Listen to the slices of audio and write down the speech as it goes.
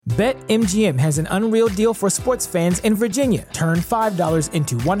BetMGM has an unreal deal for sports fans in Virginia. Turn $5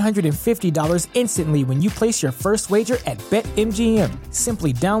 into $150 instantly when you place your first wager at BetMGM.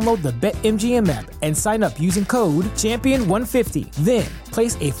 Simply download the BetMGM app and sign up using code Champion150. Then,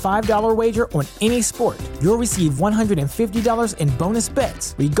 place a $5 wager on any sport. You'll receive $150 in bonus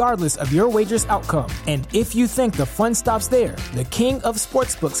bets, regardless of your wager's outcome. And if you think the fun stops there, the King of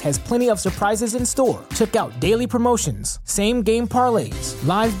Sportsbooks has plenty of surprises in store. Check out daily promotions, same-game parlays,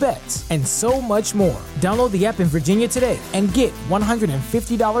 live bets, and so much more. Download the app in Virginia today and get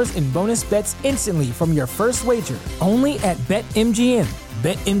 $150 in bonus bets instantly from your first wager. Only at BetMGM.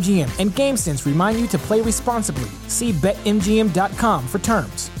 BetMGM and GameSense remind you to play responsibly. See BetMGM.com for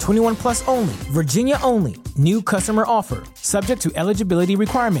terms. 21 plus only. Virginia only. New customer offer. Subject to eligibility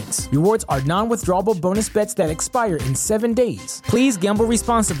requirements. Rewards are non-withdrawable bonus bets that expire in 7 days. Please gamble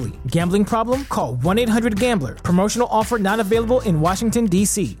responsibly. Gambling problem? Call 1-800-GAMBLER. Promotional offer not available in Washington,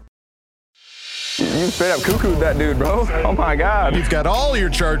 D.C. You straight up cuckooed that dude, bro. Oh, my God. You've got all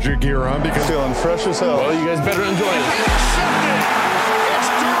your Charger gear on because feeling fresh as hell. Well, you guys better enjoy it.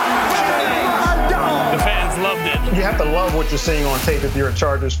 The fans loved it. You have to love what you're seeing on tape if you're a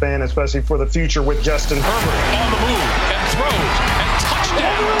Chargers fan, especially for the future with Justin Herbert. On the move and throws and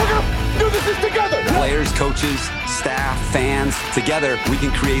touchdown. Do this together. Players, coaches, staff, fans, together we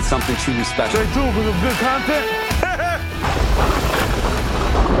can create something truly special. Stay tuned for some good content.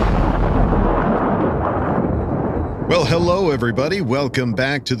 Well, hello, everybody. Welcome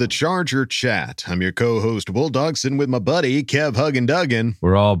back to the Charger Chat. I'm your co-host, Will Dogson, with my buddy, Kev Huggin Duggan.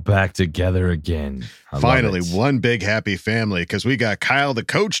 We're all back together again. Finally, one big happy family, because we got Kyle the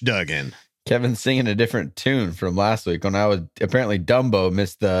Coach Duggan. Kevin's singing a different tune from last week when I was apparently Dumbo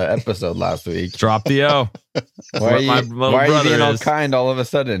missed the episode last week. Drop the O. Why are you being all kind all of a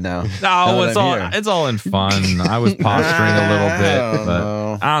sudden now? No, it's all in fun. I was posturing a little bit,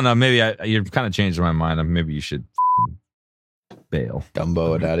 but I don't know. Maybe you're kind of changing my mind. Maybe you should bail.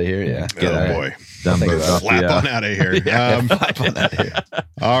 Dumbo it out of here. Yeah. Oh boy. Dumbo, slap on out of here. Slap on out of here.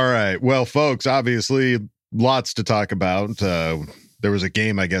 All right. Well, folks, obviously lots to talk about. There was a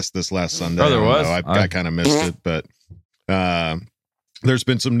game, I guess, this last Sunday. Oh, there was? I kind of missed it, but there's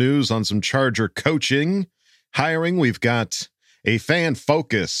been some news on some Charger coaching hiring. We've got a fan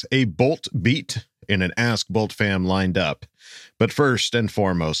focus, a Bolt beat, and an Ask Bolt Fam lined up. But first and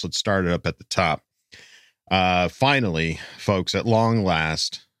foremost, let's start it up at the top. Finally, folks, at long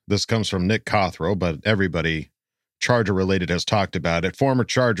last, this comes from Nick Cothro, but everybody Charger related has talked about it. Former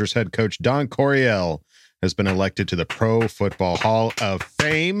Chargers head coach Don Coryell has been elected to the Pro Football Hall of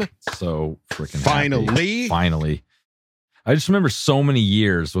Fame. So freaking finally. I just remember so many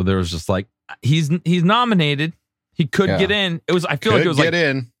years where there was just like he's nominated, he could get in. I feel like it was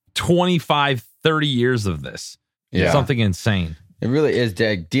like 25, 30 years of this. Yeah. Something insane. It really is.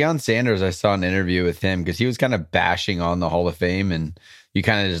 Deion Sanders, I saw an interview with him because he was kind of bashing on the Hall of Fame and you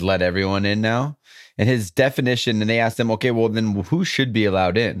kind of just let everyone in now. And his definition, and they asked him, okay, well, then who should be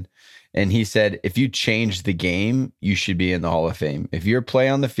allowed in? And he said, if you change the game, you should be in the Hall of Fame. If your play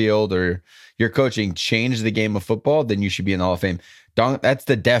on the field or your coaching changed the game of football, then you should be in the Hall of Fame. That's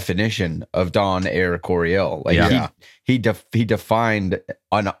the definition of Don Coryell. Like he defined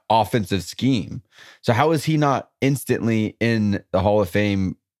an offensive scheme. So how is he not instantly in the Hall of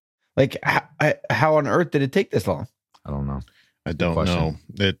Fame? Like how on earth did it take this long? I don't know. I don't know.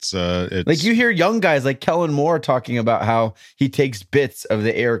 It's like you hear young guys like Kellen Moore talking about how he takes bits of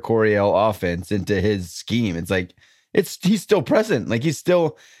the Air Coryell offense into his scheme. It's like he's still present. Like he's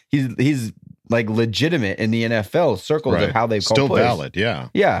like legitimate in the NFL circles of how they call still plays. Valid. Yeah.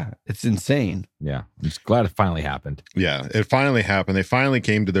 Yeah. It's insane. Yeah. I'm just glad it finally happened. Yeah. It finally happened. They finally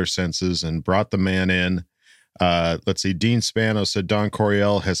came to their senses and brought the man in. Let's see. Dean Spano said Don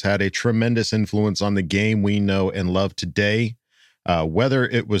Coryell has had a tremendous influence on the game we know and love today. Whether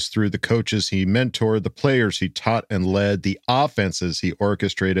it was through the coaches he mentored, the players he taught and led, the offenses he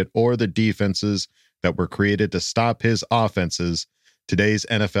orchestrated, or the defenses that were created to stop his offenses, today's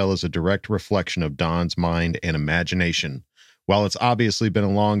NFL is a direct reflection of Don's mind and imagination. While it's obviously been a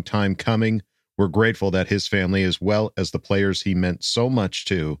long time coming, we're grateful that his family, as well as the players he meant so much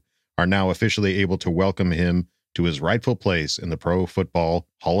to, are now officially able to welcome him to his rightful place in the Pro Football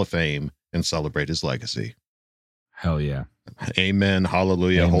Hall of Fame and celebrate his legacy. Hell yeah. Amen.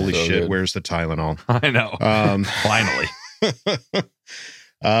 Hallelujah. Amen. Holy So shit. good. Where's the Tylenol? I know. Finally.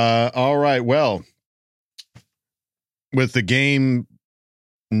 All right. Well, with the game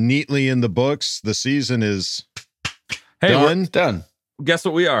neatly in the books, the season is done. It's done. Guess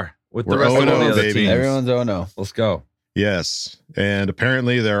what we are with the We're rest of the 0-0, other baby. teams. Everyone's 0-0. Let's go. Yes. And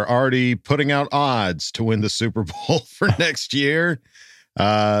apparently they're already putting out odds to win the Super Bowl for next year.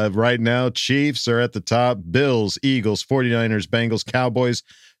 Right now, Chiefs are at the top. Bills, Eagles, 49ers, Bengals, Cowboys,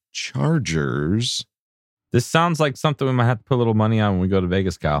 Chargers. This sounds like something we might have to put a little money on when we go to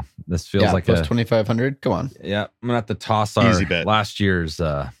Vegas, Kyle. This feels like plus 2,500. Come on. Yeah, I'm gonna have to toss our last year's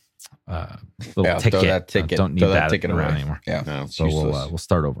little ticket. Throw that ticket. Don't need that ticket around anymore. Yeah, no, so we'll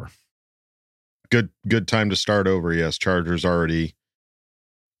start over. Good time to start over. Yes, Chargers already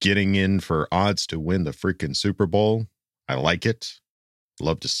getting in for odds to win the freaking Super Bowl. I like it.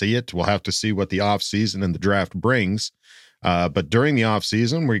 Love to see it. We'll have to see what the offseason and the draft brings. But during the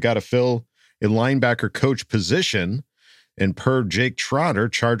offseason, we got to fill a linebacker coach position. And per Jake Trotter,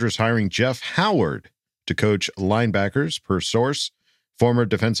 Chargers hiring Jeff Howard to coach linebackers. Per source, former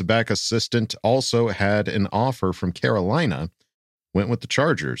defensive back assistant also had an offer from Carolina, went with the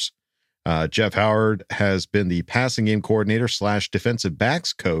Chargers. Jeff Howard has been the passing game coordinator / defensive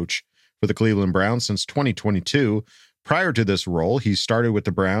backs coach for the Cleveland Browns since 2022. Prior to this role, he started with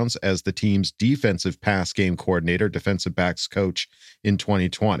the Browns as the team's defensive pass game coordinator, defensive backs coach in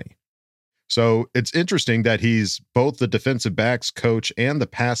 2020. So it's interesting that he's both the defensive backs coach and the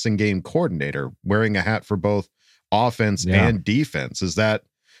passing game coordinator, wearing a hat for both offense and defense. Do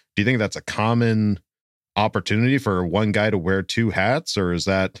you think that's a common opportunity for one guy to wear two hats, or is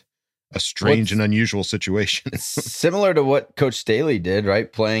that a strange and unusual situation? Similar to what Coach Staley did,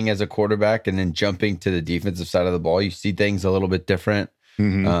 right? Playing as a quarterback and then jumping to the defensive side of the ball. You see things a little bit different.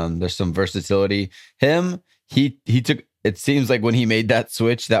 Mm-hmm. There's some versatility. He took, it seems like when he made that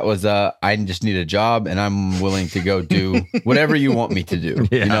switch, that was I just need a job and I'm willing to go do whatever you want me to do.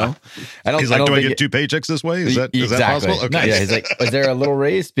 You know, He's like, do I get 2 paychecks this way? Is that possible? Okay. Nice. Yeah, he's like, is there a little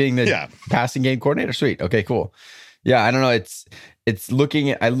raise being the passing game coordinator? Sweet. Okay, cool. Yeah, I don't know. It's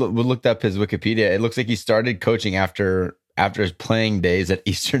looking at, we looked up his Wikipedia. It looks like he started coaching after his playing days at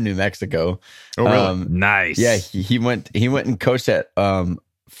Eastern New Mexico. Oh, really? Nice. Yeah, he went and coached at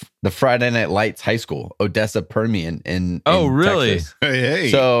the Friday Night Lights High School, Odessa Permian in really? Texas. Hey.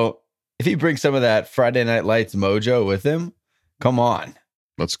 So if he brings some of that Friday Night Lights mojo with him, come on,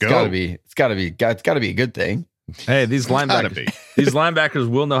 let's go. It's got to be a good thing. Hey, these linebackers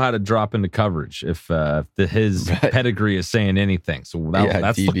will know how to drop into coverage if his pedigree is saying anything. So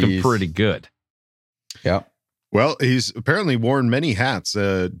that's DBs. Looking pretty good. Yeah. Well, he's apparently worn many hats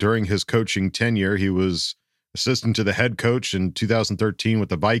during his coaching tenure. He was assistant to the head coach in 2013 with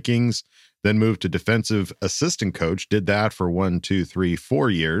the Vikings, then moved to defensive assistant coach, did that for 4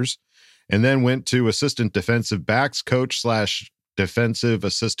 years, and then went to assistant defensive backs coach / defensive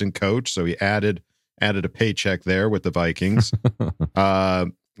assistant coach. So he added a paycheck there with the Vikings.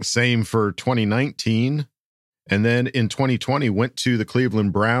 Same for 2019. And then in 2020, went to the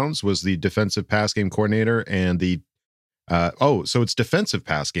Cleveland Browns, was the defensive pass game coordinator and the so it's defensive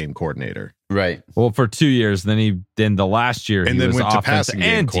pass game coordinator. Right. Well, for 2 years, then the last year he was went to passing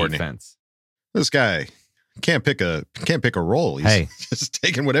game coordinator. Defense. This guy can't pick a role. He's just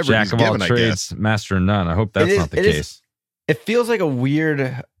taking whatever he's given, I guess. Master of none. I hope that's not the case. It feels like a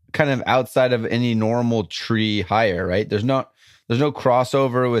weird kind of outside of any normal tree hire, right? There's no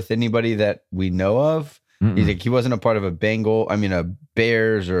crossover with anybody that we know of. He wasn't a part of a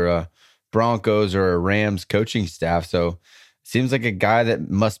Bears or a Broncos or a Rams coaching staff. So seems like a guy that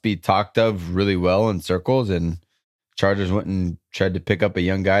must be talked of really well in circles, and Chargers went and tried to pick up a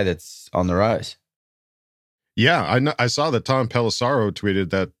young guy that's on the rise. Yeah, I saw that Tom Pelissero tweeted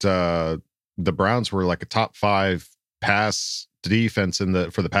that the Browns were like a top 5 pass defense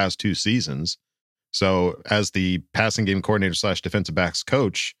for the past 2 seasons. So as the passing game coordinator / defensive backs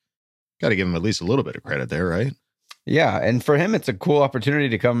coach, got to give him at least a little bit of credit there, right? Yeah, and for him, it's a cool opportunity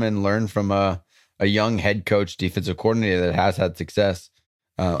to come and learn from a young head coach, defensive coordinator that has had success.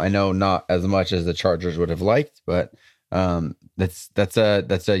 I know not as much as the Chargers would have liked, but that's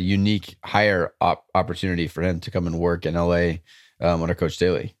a unique hire opportunity for him to come and work in LA under Coach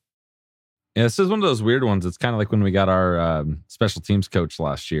Staley. Yeah, this is one of those weird ones. It's kind of like when we got our special teams coach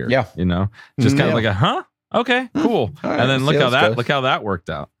last year. Yeah, just kind of like okay, cool. Right, and then look how that worked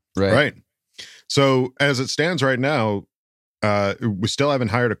out. Right. So as it stands right now, we still haven't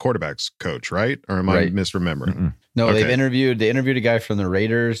hired a quarterbacks coach, right? Or am I misremembering? Mm-mm. No, okay. They interviewed a guy from the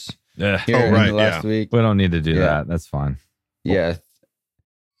Raiders last week. We don't need to do that. That's fine. Yeah.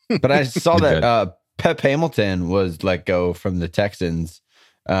 But I saw that Pep Hamilton was let go from the Texans.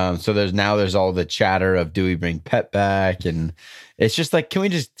 So there's all the chatter of, do we bring Pep back? And it's just like, can we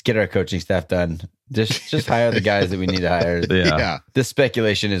just get our coaching staff done? Just hire the guys that we need to hire. Yeah. This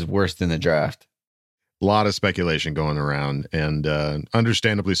speculation is worse than the draft. A lot of speculation going around, and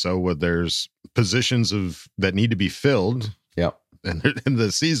understandably so. There's positions that need to be filled. Yep. And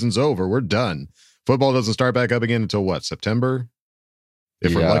the season's over. We're done. Football doesn't start back up again until what? September?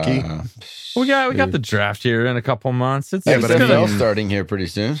 if we're lucky. We got the draft here in a couple months. It's XFL starting here pretty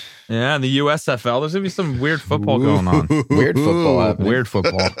soon. Yeah, and the USFL. There's gonna be some weird football going on. Weird football happening. Weird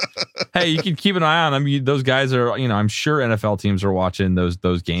football. Hey, you can keep an eye on them. Those guys are, I'm sure NFL teams are watching those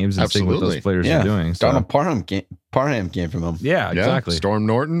games and seeing what those players are doing. So. Donald Parham came from them. Yeah, exactly. Storm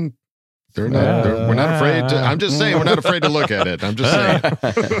Norton. We're not afraid to. I'm just saying, we're not afraid to look at it. I'm just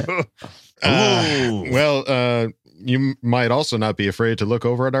saying. You might also not be afraid to look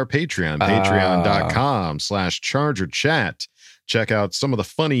over at our Patreon, patreon.com/ChargerChat. Check out some of the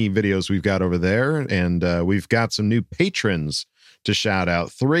funny videos we've got over there. And we've got some new patrons to shout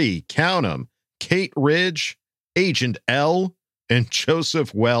out. 3, count them: Kate Ridge, Agent L, and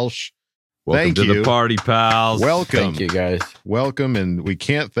Joseph Welsh. Welcome to the party, pals. Welcome. Thank you, guys. Welcome. And we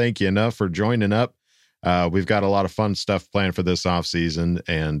can't thank you enough for joining up. We've got a lot of fun stuff planned for this off season,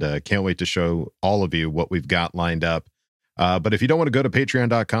 and can't wait to show all of you what we've got lined up. But if you don't want to go to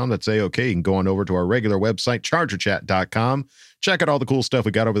patreon.com, that's okay. You can go on over to our regular website, chargerchat.com. Check out all the cool stuff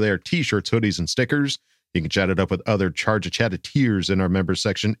we got over there: t-shirts, hoodies, and stickers. You can chat it up with other Charger Chatteteers in our members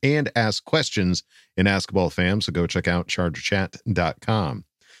section and ask questions in Askaball Fam. So go check out chargerchat.com.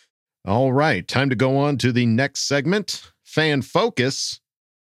 All right, time to go on to the next segment, Fan Focus.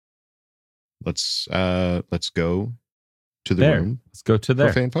 Let's go to the room. Let's go to there.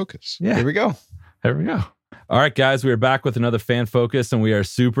 For Fan Focus. Yeah. Here we go. All right, guys, we are back with another Fan Focus, and we are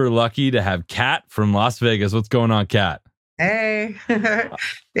super lucky to have Kat from Las Vegas. What's going on, Kat? Hey,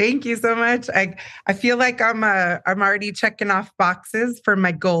 thank you so much. I feel like I'm already checking off boxes for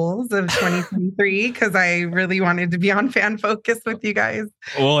my goals of 2023 because I really wanted to be on Fan Focus with you guys.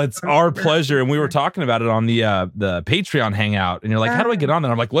 Well, it's our pleasure, and we were talking about it on the Patreon hangout, and you're like, "How do I get on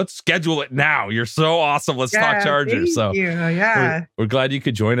there?" I'm like, "Let's schedule it now. You're so awesome. Let's talk Chargers." Thank you. Yeah, we're glad you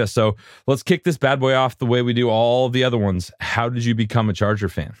could join us. So let's kick this bad boy off the way we do all the other ones. How did you become a Charger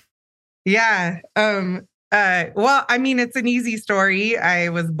fan? Yeah. Well, I mean, it's an easy story. I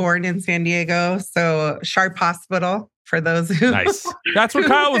was born in San Diego, so Sharp Hospital, for those who... Nice. That's where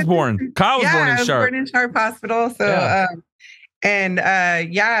Kyle was born. Kyle was born in Sharp. I was born in Sharp Hospital. So,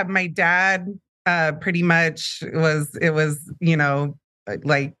 my dad pretty much was it was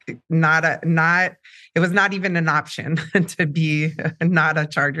not even an option to be not a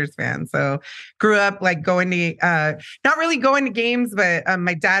Chargers fan. So grew up like going to, not really going to games, but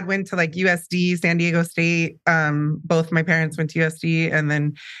my dad went to like USD, San Diego State. Both my parents went to USD, and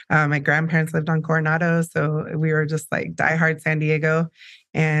then my grandparents lived on Coronado. So we were just like diehard San Diego.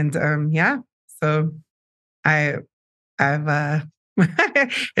 And so I've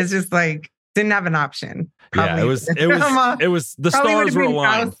it's just like, didn't have an option. Probably. Yeah, it was the stars were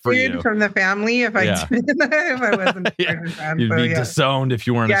aligned for you from the family if I wasn't a Chargers fan. You'd be disowned if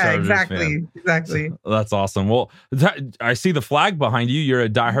you weren't a Chargers fan. Exactly. So, that's awesome. Well, I see the flag behind you. You're a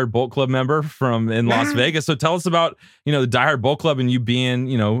diehard Bolt Club member in Las Vegas. So tell us about, the diehard Bolt Club and you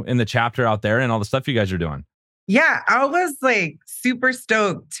being, in the chapter out there and all the stuff you guys are doing. Yeah, I was like super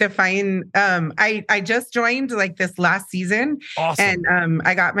stoked to find, I just joined like this last season. Awesome. And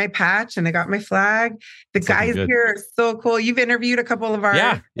I got my patch and I got my flag. The guys here are so cool. You've interviewed a couple of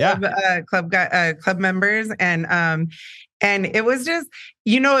our club members, and it was just,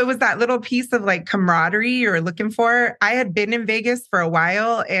 it was that little piece of like camaraderie you were looking for. I had been in Vegas for a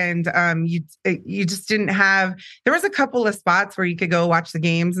while, and you just didn't have, there was a couple of spots where you could go watch the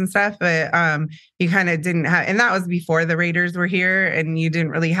games and stuff, but you kind of didn't have, and that was before the Raiders were here, and you didn't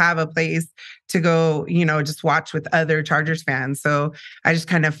really have a place to go, just watch with other Chargers fans. So I just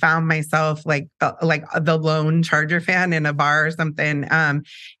kind of found myself like the lone Charger fan in a bar or something. And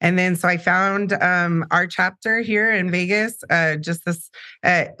then so I found our chapter here in Vegas, just this,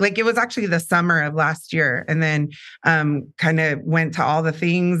 it was actually the summer of last year, and then kind of went to all the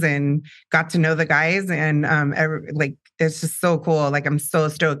things and got to know the guys, and it's just so cool. Like, I'm so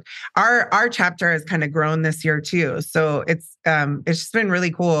stoked. Our chapter has kind of grown this year too, so it's just been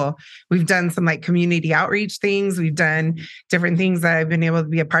really cool. We've done some like community outreach things. We've done different things that I've been able to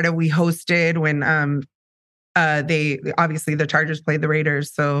be a part of. We hosted when the Chargers played the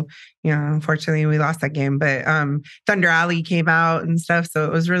Raiders, so unfortunately we lost that game, but Thunder Alley came out and stuff, so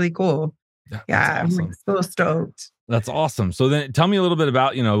it was really cool. Yeah, awesome. I'm like so stoked. That's awesome. So then tell me a little bit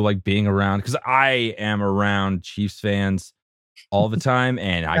about like being around, because I am around Chiefs fans all the time,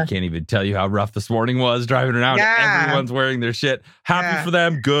 and I can't even tell you how rough this morning was driving around. Yeah. Everyone's wearing their shit. Happy for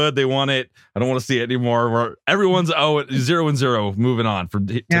them. Good. They won it. I don't want to see it anymore. Everyone's 0-0 moving on for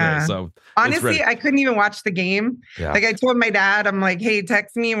today. So honestly, I couldn't even watch the game. Yeah. Like, I told my dad, I'm like, hey,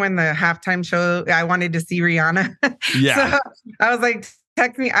 text me when the halftime show, I wanted to see Rihanna. Yeah. So I was like,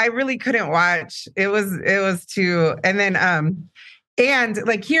 text me. I really couldn't watch. It was too, and then And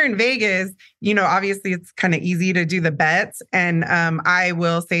like here in Vegas, you know, obviously it's kind of easy to do the bets. And I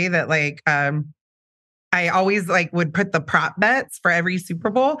will say that like I always like would put the prop bets for every Super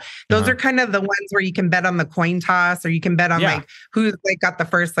Bowl. Those are kind of the ones where you can bet on the coin toss, or you can bet on like who's like got the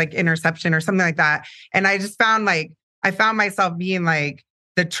first like interception or something like that. And I just found like, I found myself being like,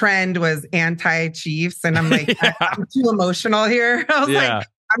 the trend was anti-Chiefs. And I'm like, I'm too emotional here. I was like,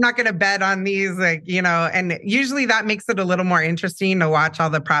 I'm not going to bet on these, like, you know, and usually that makes it a little more interesting to watch all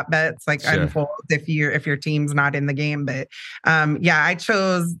the prop bets like unfold if your team's not in the game. But I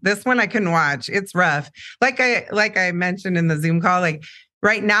chose this one. I couldn't watch. It's rough. Like I mentioned in the Zoom call, like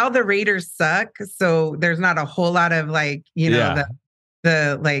right now the Raiders suck. So there's not a whole lot of like, you know,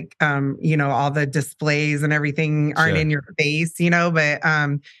 the like, you know, all the displays and everything aren't in your face, you know, but I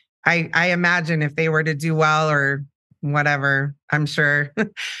imagine if they were to do well or whatever, I'm sure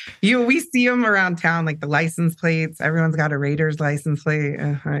we see them around town, like the license plates. Everyone's got a Raiders license plate.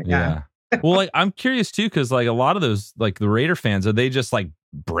 Well, like I'm curious too, because like a lot of those, like the Raider fans, are they just like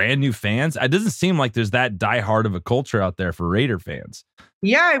brand new fans? It doesn't seem like there's that diehard of a culture out there for Raider fans.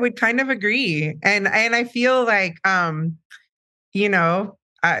 Yeah, I would kind of agree, and I feel like you know,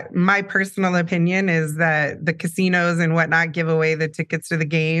 my personal opinion is that the casinos and whatnot give away the tickets to the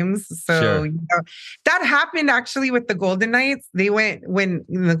games. So you know, that happened actually with the Golden Knights. They went when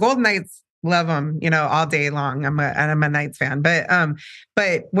the Golden Knights, love them, you know, all day long. I'm a Knights fan,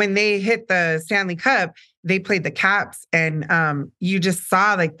 but when they hit the Stanley Cup, they played the Caps, and you just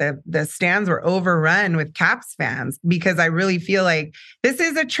saw like the stands were overrun with Caps fans, because I really feel like this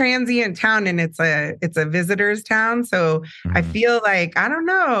is a transient town and it's a visitors town. So I feel like, I don't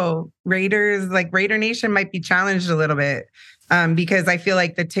know, Raiders, like Raider Nation might be challenged a little bit. Because I feel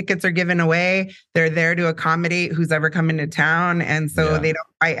like the tickets are given away. They're there to accommodate who's ever coming to town. And so they don't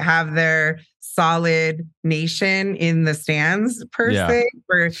quite have their solid nation in the stands per se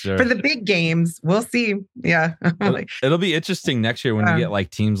for the big games. We'll see. Yeah. It'll be interesting next year when you get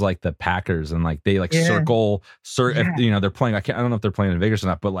like teams like the Packers and like they like circle, you know, they're playing. I don't know if they're playing in Vegas or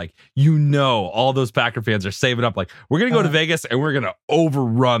not, but like, you know, all those Packer fans are saving up. Like, we're going to go to Vegas and we're going to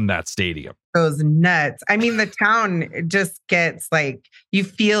overrun that stadium. Goes nuts. I mean, the town just gets like, you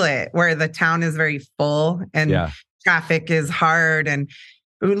feel it, where the town is very full and traffic is hard, and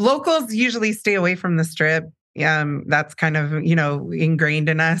locals usually stay away from the strip. That's kind of, you know, ingrained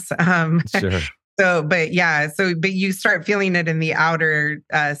in us. But you start feeling it in the outer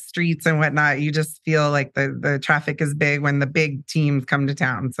streets and whatnot. You just feel like the traffic is big when the big teams come to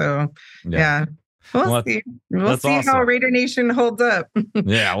town. So We'll see. We'll see how Raider Nation holds up.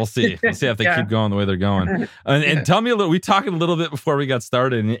 Yeah, we'll see. We'll see if they keep going the way they're going. And tell me a little. We talked a little bit before we got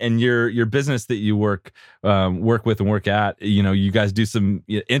started, and your business that you work with and work at. You know, you guys do some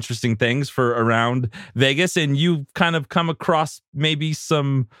interesting things for around Vegas, and you've kind of come across maybe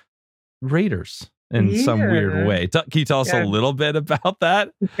some Raiders in some weird way. Can you tell us a little bit about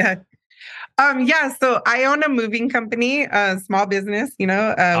that? So I own a moving company, small business, you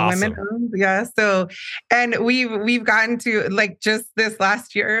know, women owned. Yeah. So, and we've gotten to, like, just this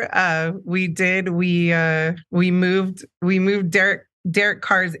last year, we moved Derek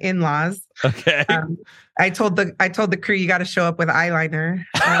Carr's in-laws. Okay. I told the crew, you got to show up with eyeliner.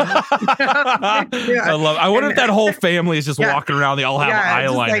 I wonder if that whole family is just walking around. They all have eyeliner.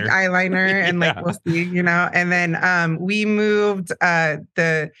 Just like eyeliner, and like, we'll see, you know. And then we moved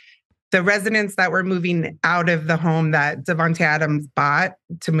the residents that were moving out of the home that Davante Adams bought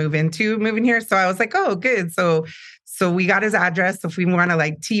to moving here. So I was like, oh, good. So we got his address. If we want to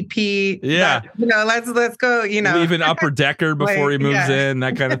like TP, you know, let's go, you know. Leave an upper decker before he moves in,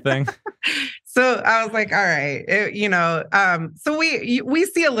 that kind of thing. So I was like, all right, you know, so we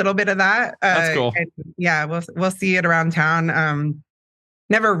see a little bit of that. That's cool. And we'll see it around town.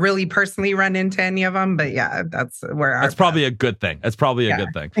 Never really personally run into any of them, but yeah, that's probably a good thing. That's probably a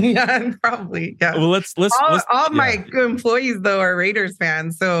good thing. Yeah, probably. Yeah. Well, let's all my employees though are Raiders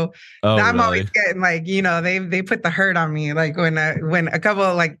fans, so I'm always getting like, you know, they put the hurt on me. Like when a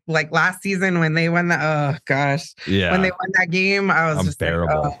couple like last season when they won when they won that game, I was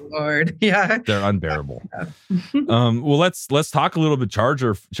unbearable. Just like, oh Lord, yeah, they're unbearable. Well, let's talk a little bit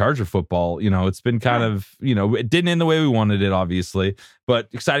Charger football. You know, it's been kind of, you know, it didn't end the way we wanted it, obviously. But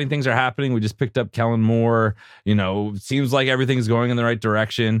exciting things are happening. We just picked up Kellen Moore. You know, seems like everything's going in the right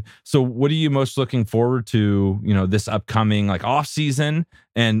direction. So what are you most looking forward to, you know, this upcoming like off season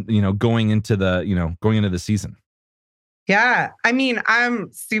and, you know, going into the season? Yeah. I mean,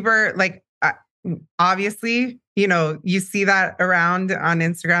 I'm super like, obviously, you know, you see that around on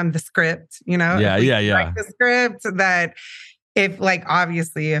Instagram, the script, you know, yeah. Like the script that, if like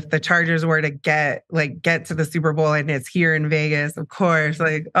obviously if the Chargers were to get to the Super Bowl and it's here in Vegas, of course,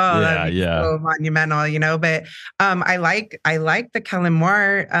 like that'd be so monumental, you know. But I like the Kellen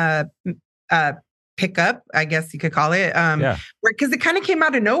Moore pickup, I guess you could call it, because it kind of came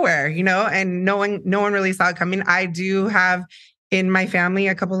out of nowhere, you know, and no one really saw it coming. I do have in my family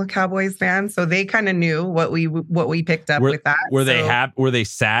a couple of Cowboys fans, so they kind of knew what we picked up with that. Were they happy? Were they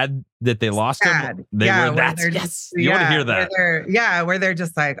sad that they lost him? They were. That's yes. You want to hear that? Where they're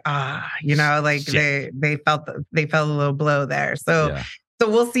just like, you know, like they felt a little blow there. So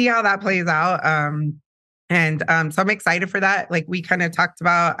we'll see how that plays out. So I'm excited for that. Like we kind of talked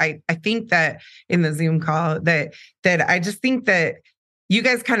about, I think that in the Zoom call that I just think that you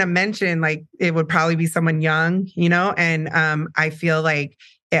guys kind of mentioned like it would probably be someone young, you know, and I feel like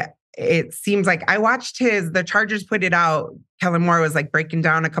it seems like I watched the Chargers put it out. Kellen Moore was like breaking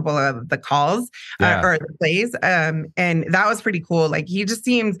down a couple of the calls or the plays. And that was pretty cool. Like he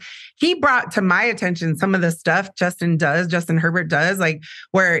brought to my attention some of the stuff Justin Herbert does, like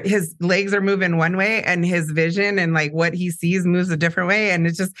where his legs are moving one way and his vision and like what he sees moves a different way. And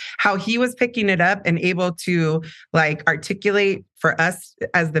it's just how he was picking it up and able to like articulate for us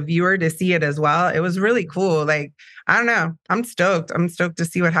as the viewer to see it as well. It was really cool. Like, I don't know. I'm stoked to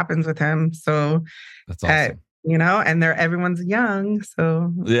see what happens with him. So that's awesome. You know, and everyone's young.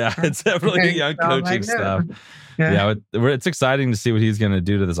 So yeah, it's definitely young coaching stuff. Yeah, it's exciting to see what he's going to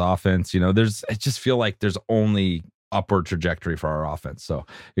do to this offense. You know, I just feel like there's only upward trajectory for our offense. So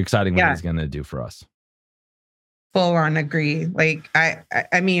exciting what he's going to do for us. Full on agree. Like, I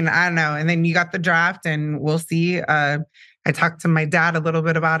mean, I don't know. And then you got the draft and we'll see. I talked to my dad a little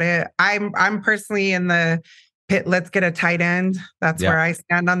bit about it. I'm personally in the pit. Let's get a tight end. That's where I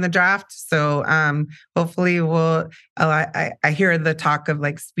stand on the draft. So hopefully I hear the talk of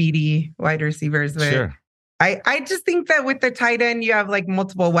like speedy wide receivers. But sure. I just think that with the tight end, you have like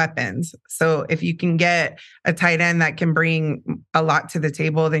multiple weapons. So if you can get a tight end that can bring a lot to the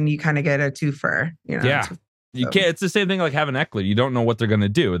table, then you kind of get a twofer. You know? Yeah. You can't. It's the same thing like having Eckler. You don't know what they're going to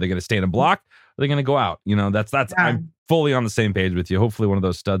do. Are they going to stay in a block? Are they going to go out? You know, that's. I'm fully on the same page with you. Hopefully, one of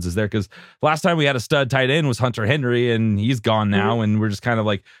those studs is there because last time we had a stud tight end was Hunter Henry, and he's gone now, and we're just kind of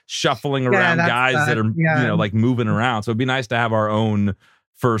like shuffling around guys that are you know like moving around. So it'd be nice to have our own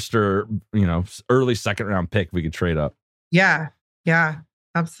first or early second round pick we could trade up. Yeah.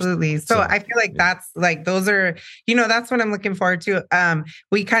 Absolutely. So I feel like that's like, those are, that's what I'm looking forward to.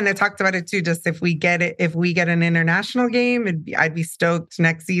 We kind of talked about it too, just if we get an international game, I'd be stoked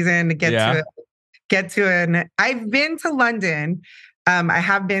next season to get to an, I've been to London. I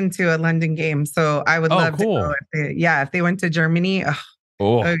have been to a London game. So I would love to go. If they went to Germany.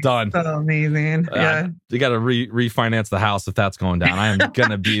 Done. So amazing. You got to refinance the house if that's going down. I am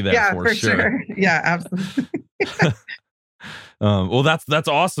going to be there for sure. Yeah, absolutely. Well, that's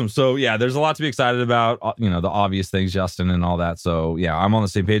awesome. So yeah, there's a lot to be excited about, the obvious things, Justin, and all that. So yeah, I'm on the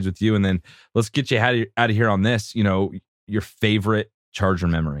same page with you. And then let's get you out of here on this, your favorite Charger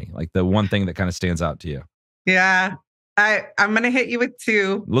memory, like the one thing that kind of stands out to you. Yeah. I'm going to hit you with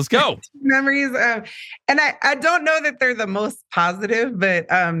two. Let's go. Memories. And I don't know that they're the most positive, but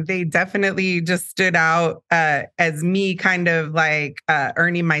they definitely just stood out as me kind of like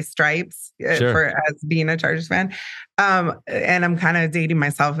earning my stripes as being a Chargers fan. And I'm kind of dating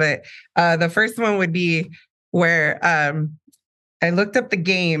myself. But the first one would be where I looked up the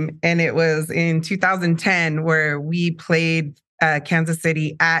game, and it was in 2010 where we played Kansas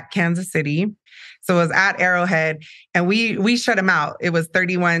City at Kansas City. So it was at Arrowhead, and we shut them out. It was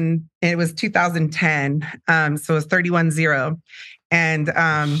 31. It was 2010. So it was 31-0. And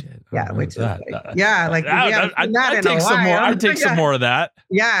which is like, I'd take some more. I'd take some more of that.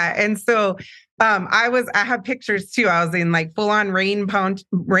 Yeah. And so I have pictures too. I was in like full on rain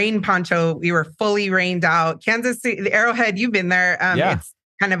poncho. We were fully rained out. Kansas City, the Arrowhead, you've been there. It's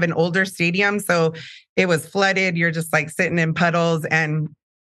kind of an older stadium. So it was flooded. You're just like sitting in puddles, and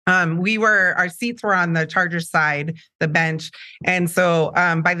our seats were on the Chargers side, the bench. And so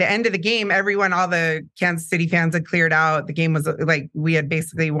by the end of the game, all the Kansas City fans had cleared out. The game was like, we had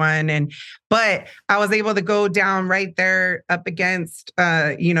basically won. But I was able to go down right there up against,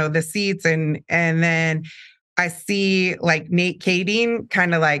 the seats. And then I see like Nate Kading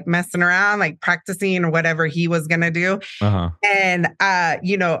kind of like messing around, like practicing or whatever he was going to do. Uh-huh. And,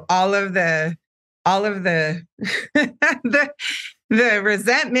 all of the the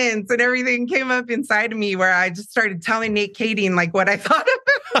resentments and everything came up inside of me where I just started telling Nate Kading like what I thought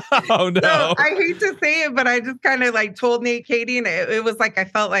of him. Oh no. So I hate to say it, but I just kind of like told Nate Kading. It was like I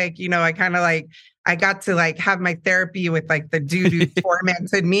felt like, I kind of like I got to like have my therapy with like the dude who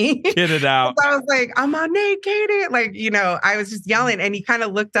tormented me. Get it out. So I was like, I'm on Nate Kading. Like, I was just yelling and he kind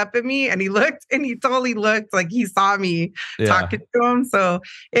of looked up at me and he totally looked like he saw me talking to him. So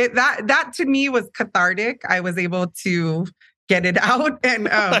that to me was cathartic. I was able to get it out and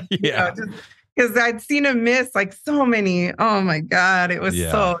because I'd seen him miss like so many. Oh my God. It was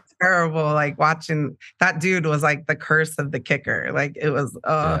so terrible. Like watching that dude was like the curse of the kicker. Like it was,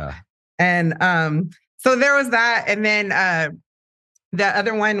 And so there was that. And then the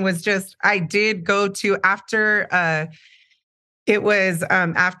other one was just, I did go to after it was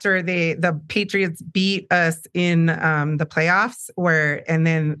after the Patriots beat us in the playoffs and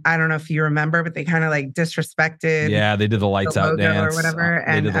then I don't know if you remember, but they kind of like disrespected. Yeah, they did the lights out dance or whatever.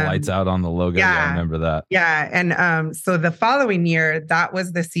 They did the lights out on the logo. Yeah, I remember that. Yeah. And so the following year, that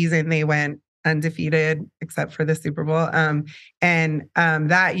was the season they went undefeated except for the Super Bowl. And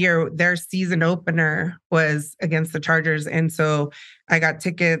that year, their season opener was against the Chargers. And so I got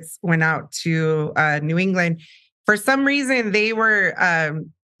tickets, went out to New England. For some reason, they were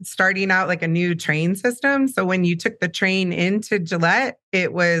starting out like a new train system. So when you took the train into Gillette,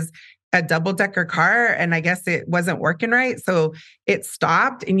 it was a double-decker car, and I guess it wasn't working right. So it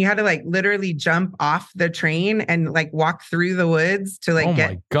stopped, and you had to like literally jump off the train and like walk through the woods to like get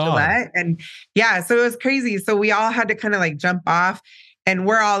to Gillette. And so it was crazy. So we all had to kind of like jump off, and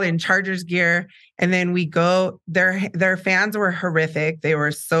we're all in Chargers gear. And then we go, their fans were horrific. They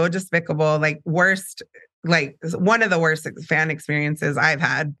were so despicable, like one of the worst fan experiences I've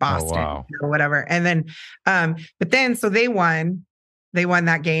had, Boston, or whatever. And then, but then, so they won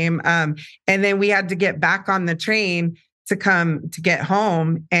that game. And then we had to get back on the train to get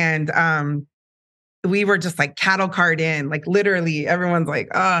home. And we were just like cattle cart in, like literally everyone's like,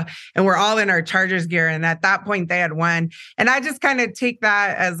 and we're all in our Chargers gear. And at that point they had won. And I just kind of take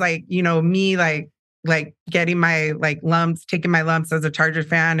that as like, me, like getting my like lumps, taking my lumps as a Chargers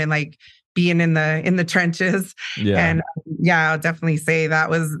fan and like being in the trenches. Yeah. And I'll definitely say that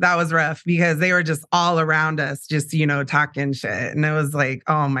was rough because they were just all around us, just, talking shit. And it was like,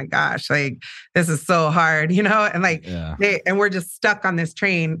 oh my gosh, like this is so hard, and like, and we're just stuck on this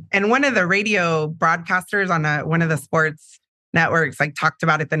train. And one of the radio broadcasters on one of the sports networks, like talked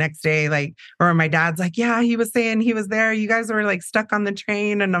about it the next day, like, or my dad's like, yeah, he was saying he was there. You guys were like stuck on the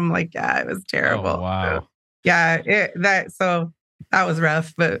train. And I'm like, yeah, it was terrible. Oh, wow. So that was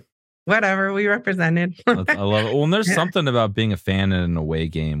rough, but whatever, we represented. I love it. Well, and there's something about being a fan in an away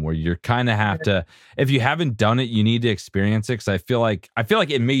game where you're kind of have to, if you haven't done it, you need to experience it. Because I feel like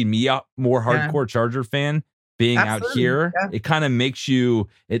it made me a more hardcore Charger fan being out here. Yeah. It kind of makes you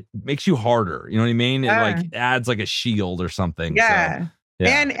harder. You know what I mean? It like adds like a shield or something. Yeah. So,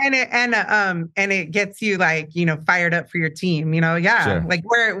 and it gets you like, fired up for your team, sure. Like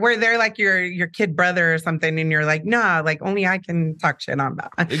where they're like your kid brother or something. And you're like, nah, like only I can talk shit on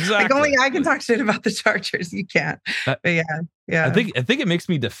that. Exactly. Like only I can talk shit about the Chargers. You can't. But yeah. I think it makes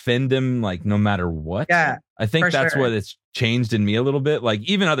me defend them like no matter what. Yeah. I think that's what it's changed in me a little bit. Like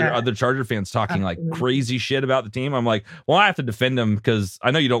even other Charger fans talking like crazy shit about the team. I'm like, well, I have to defend them because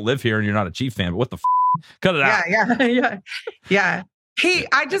I know you don't live here and you're not a Chief fan, but what the cut it out. Yeah. Hey,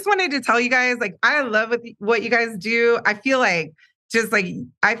 I just wanted to tell you guys, like, I love what you guys do. I feel like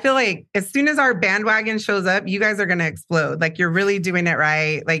as soon as our bandwagon shows up, you guys are going to explode. Like, you're really doing it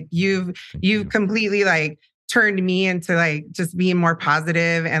right. Like, you've completely like turned me into like just being more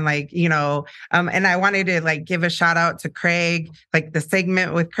positive and like, and I wanted to like give a shout out to Craig, like the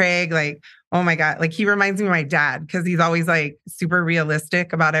segment with Craig, like, oh my God, like he reminds me of my dad because he's always like super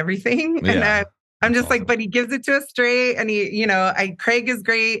realistic about everything. Yeah. And I'm just like, but he gives it to us straight. And he, Craig is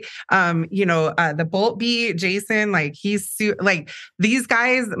great. The Bolt beat, Jason, like he's like these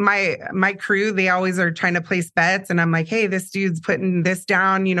guys, my crew, they always are trying to place bets. And I'm like, hey, this dude's putting this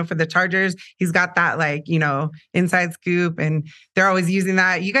down, for the Chargers. He's got that like, inside scoop and they're always using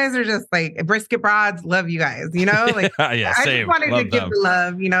that. You guys are just like Brisket Broads. Love you guys, like I just wanted to give the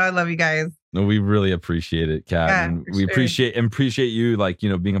love, I love you guys. No, we really appreciate it, Kat. Yeah, and we appreciate you, like,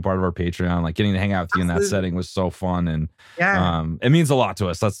 being a part of our Patreon, like getting to hang out with you in that setting was so fun. And it means a lot to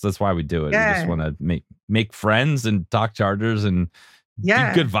us. That's why we do it. Yeah. We just want to make friends and talk Chargers and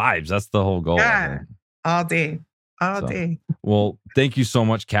keep good vibes. That's the whole goal. Yeah. All day. Well, thank you so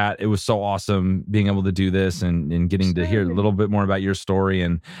much, Kat. It was so awesome being able to do this and getting to hear a little bit more about your story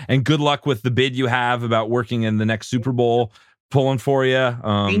and good luck with the bid you have about working in the next Super Bowl. pulling for you.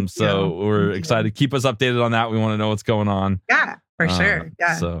 So we're excited. Keep us updated on that. We want to know what's going on. Yeah, for sure.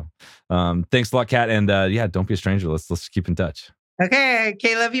 Yeah. So thanks a lot, Kat. And don't be a stranger. Let's keep in touch. Okay.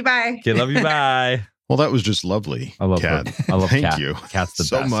 Love you. Bye. Okay, love you. Bye. Well, that was just lovely. I love Kat. I love Thank Kat. you. Kat's the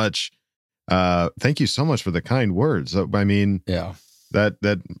so best. much. Thank you so much for the kind words. I mean, yeah,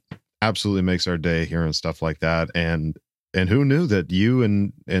 that absolutely makes our day hearing stuff like that. And who knew that you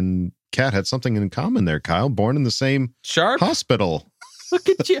and Kat had something in common there, Kyle? Born in the same hospital. Look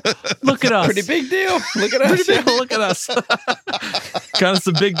at you. Look at us. Pretty big deal. Look at us. Look at us. Kind of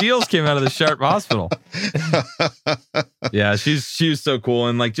some big deals came out of the Sharp Hospital. Yeah, she was so cool.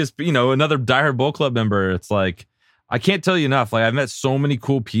 And like, just, another diehard Bowl Club member. It's like, I can't tell you enough. Like, I've met so many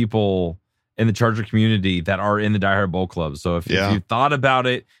cool people in the Charger community that are in the diehard Bowl Club. So if you thought about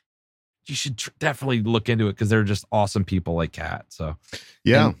it, you should definitely look into it, because they're just awesome people like Kat. So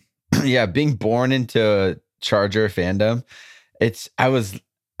yeah. And, being born into Charger fandom, I was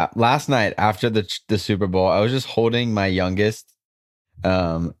last night after the Super Bowl, I was just holding my youngest,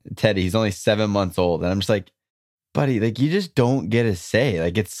 Teddy. He's only 7 months old, and I'm just like, buddy, like, you just don't get a say.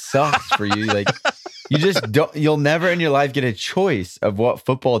 Like, it sucks for you. Like, you just you'll never in your life get a choice of what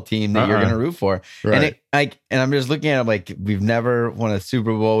football team that you're going to root for. Right. And I'm just looking at it like, we've never won a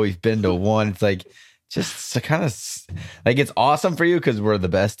Super Bowl. We've been to one. It's like, just kind of like, it's awesome for you because we're the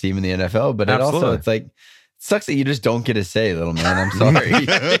best team in the NFL, but it's like, sucks that you just don't get a say, little man. I'm sorry.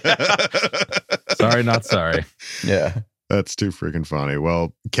 Sorry, not sorry. Yeah. That's too freaking funny.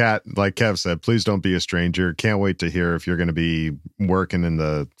 Well, Kat, like Kev said, please don't be a stranger. Can't wait to hear if you're going to be working in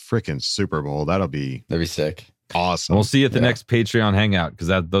the freaking Super Bowl. That'd be sick. Awesome. We'll see you at the next Patreon hangout, because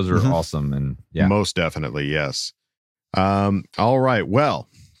those are awesome. And most definitely. Yes. All right. Well,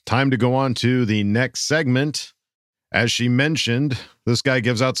 time to go on to the next segment. As she mentioned, this guy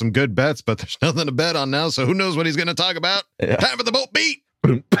gives out some good bets, but there's nothing to bet on now. So who knows what he's going to talk about? Yeah. Time for the Bolt Beat.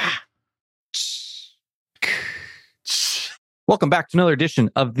 Welcome back to another edition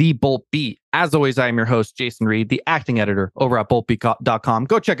of The Bolt Beat. As always, I am your host, Jason Reed, the acting editor over at boltbeat.com.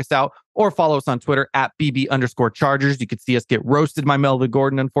 Go check us out or follow us on Twitter at BB_Chargers. You could see us get roasted by Melvin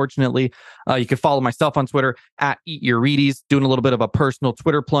Gordon, unfortunately. You can follow myself on Twitter at Eat Your Reedies, doing a little bit of a personal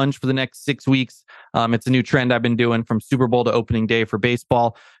Twitter plunge for the next 6 weeks. It's a new trend I've been doing from Super Bowl to opening day for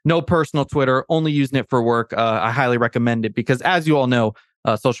baseball. No personal Twitter, only using it for work. I highly recommend it because, as you all know,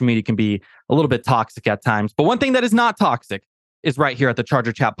 social media can be a little bit toxic at times. But one thing that is not toxic is right here at the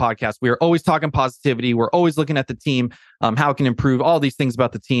Charger Chat podcast. We are always talking positivity. We're always looking at the team, how it can improve, all these things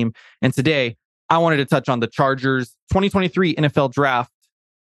about the team. And today, I wanted to touch on the Chargers 2023 NFL draft.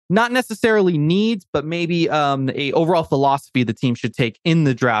 Not necessarily needs, but maybe a overall philosophy the team should take in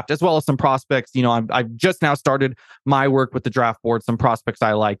the draft, as well as some prospects. I've just now started my work with the draft board, some prospects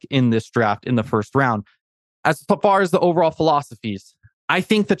I like in this draft in the first round. As far as the overall philosophies, I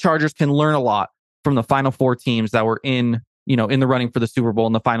think the Chargers can learn a lot from the final 4 teams that were in the running for the Super Bowl,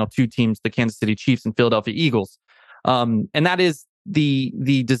 and the final 2 teams, the Kansas City Chiefs and Philadelphia Eagles. And that is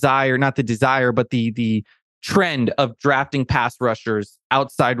the desire, not the desire, but the trend of drafting pass rushers,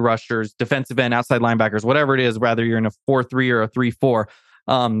 outside rushers, defensive end, outside linebackers, whatever it is, whether you're in a 4-3 or a 3-4.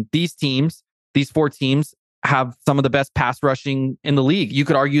 These 4 teams have some of the best pass rushing in the league. You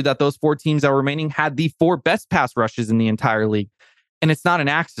could argue that those 4 teams that were remaining had the 4 best pass rushes in the entire league. And it's not an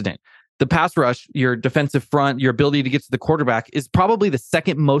accident. The pass rush, your defensive front, your ability to get to the quarterback is probably the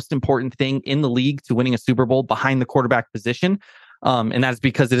second most important thing in the league to winning a Super Bowl behind the quarterback position. And that's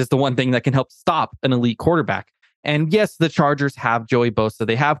because it is the one thing that can help stop an elite quarterback. And yes, the Chargers have Joey Bosa.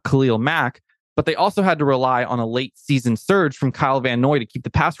 They have Khalil Mack, but they also had to rely on a late season surge from Kyle Van Noy to keep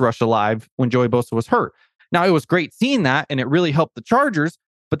the pass rush alive when Joey Bosa was hurt. Now, it was great seeing that, and it really helped the Chargers,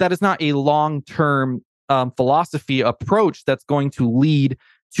 but that is not a long-term philosophy approach that's going to lead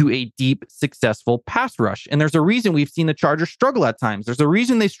to a deep, successful pass rush. And there's a reason we've seen the Chargers struggle at times. There's a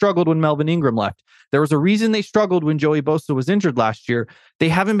reason they struggled when Melvin Ingram left. There was a reason they struggled when Joey Bosa was injured last year. They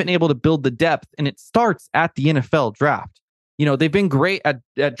haven't been able to build the depth, and it starts at the NFL draft. They've been great at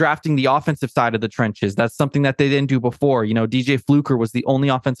drafting the offensive side of the trenches. That's something that they didn't do before. DJ Fluker was the only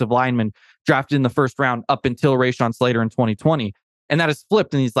offensive lineman drafted in the first round up until Rashawn Slater in 2020. And that has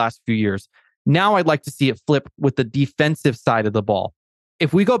flipped in these last few years. Now I'd like to see it flip with the defensive side of the ball.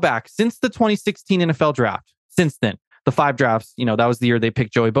 If we go back since the 2016 NFL draft, since then, the 5 drafts, that was the year they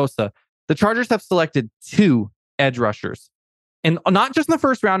picked Joey Bosa. The Chargers have selected 2 edge rushers. And not just in the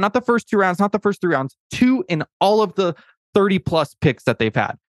first round, not the first 2 rounds, not the first 3 rounds, 2 in all of the 30 plus picks that they've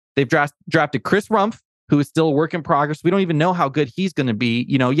had. They've drafted Chris Rumph, who is still a work in progress. We don't even know how good he's going to be.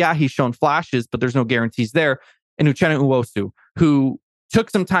 He's shown flashes, but there's no guarantees there. And Uchenna Nwosu, who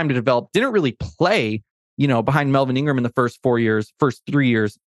took some time to develop, didn't really play behind Melvin Ingram in the first 3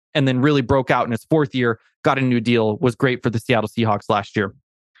 years, and then really broke out in his fourth year, got a new deal, was great for the Seattle Seahawks last year.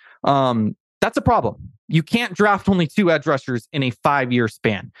 That's a problem. You can't draft only 2 edge rushers in a 5-year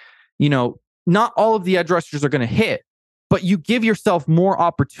span. Not all of the edge rushers are going to hit, but you give yourself more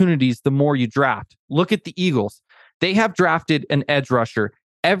opportunities the more you draft. Look at the Eagles. They have drafted an edge rusher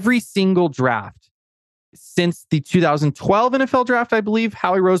every single draft since the 2012 NFL draft, I believe.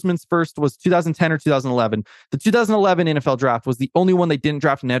 Howie Roseman's first was 2010 or 2011. The 2011 NFL draft was the only one they didn't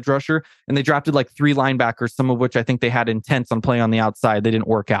draft an edge rusher, and they drafted like 3 linebackers, some of which I think they had intents on playing on the outside. They didn't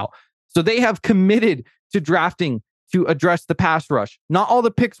work out. So they have committed to drafting to address the pass rush. Not all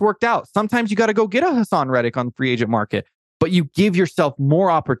the picks worked out. Sometimes you got to go get a Hassan Reddick on the free agent market, but you give yourself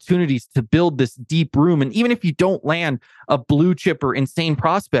more opportunities to build this deep room. And even if you don't land a blue chip or insane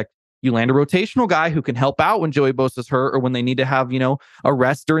prospect, you land a rotational guy who can help out when Joey Bosa's hurt or when they need to have, a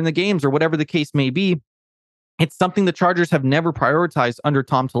rest during the games or whatever the case may be. It's something the Chargers have never prioritized under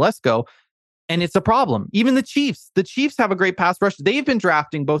Tom Telesco. And it's a problem. Even the Chiefs have a great pass rush. They've been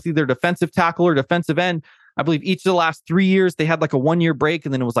drafting both either defensive tackle or defensive end. I believe each of the last 3 years, they had like a 1-year break,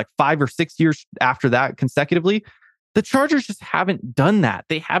 and then it was like 5 or 6 years after that consecutively. The Chargers just haven't done that.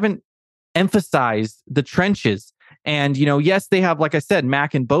 They haven't emphasized the trenches. And, yes, they have, like I said,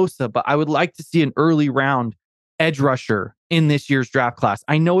 Mack and Bosa, but I would like to see an early round edge rusher in this year's draft class.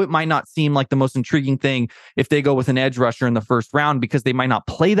 I know it might not seem like the most intriguing thing if they go with an edge rusher in the first round because they might not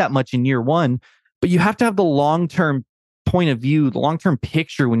play that much in year one, but you have to have the long-term point of view, the long-term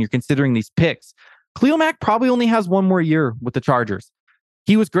picture when you're considering these picks. Khalil Mack probably only has 1 more year with the Chargers.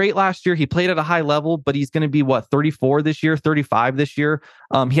 He was great last year. He played at a high level, but he's going to be 34 this year, 35 this year.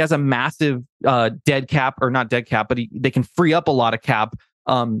 He has a massive dead cap, or not dead cap, but they can free up a lot of cap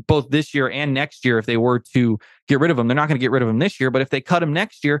both this year and next year if they were to get rid of him. They're not going to get rid of him this year, but if they cut him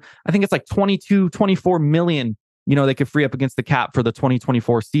next year, I think it's like 24 million, they could free up against the cap for the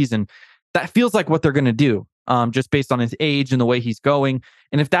 2024 season. That feels like what they're going to do, just based on his age and the way he's going.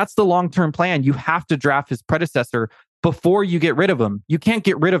 And if that's the long-term plan, you have to draft his predecessor before you get rid of him. You can't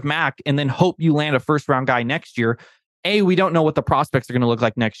get rid of Mack and then hope you land a first-round guy next year. A, we don't know what the prospects are going to look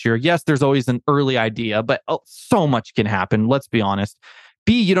like next year. Yes, there's always an early idea, but so much can happen. Let's be honest.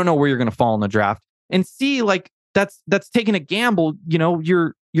 B, you don't know where you're going to fall in the draft. And C, that's taking a gamble.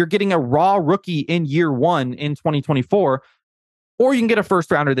 You're getting a raw rookie in year one in 2024, or you can get a first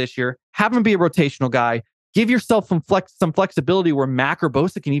rounder this year, have him be a rotational guy, give yourself some flexibility where Mack or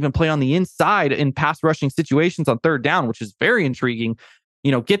Bosa can even play on the inside in pass rushing situations on third down, which is very intriguing.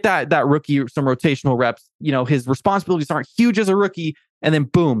 Get that rookie some rotational reps. His responsibilities aren't huge as a rookie. And then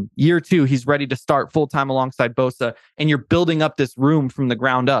boom, year 2, he's ready to start full-time alongside Bosa. And you're building up this room from the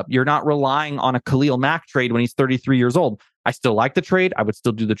ground up. You're not relying on a Khalil Mack trade when he's 33 years old. I still like the trade. I would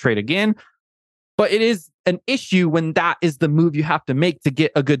still do the trade again. But it is an issue when that is the move you have to make to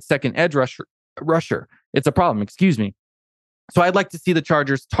get a good second edge rusher. It's a problem, excuse me. So I'd like to see the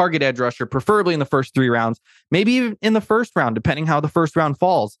Chargers target edge rusher, preferably in the first 3 rounds, maybe even in the first round, depending how the first round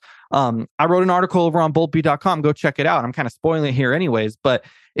falls. I wrote an article over on boltbeat.com. Go check it out. I'm kind of spoiling it here anyways, but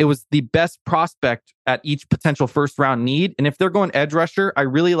it was the best prospect at each potential first round need. And if they're going edge rusher, I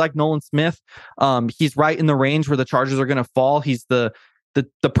really like Nolan Smith. He's right in the range where the Chargers are going to fall. He's the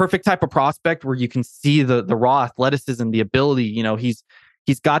perfect type of prospect where you can see the raw athleticism, the ability.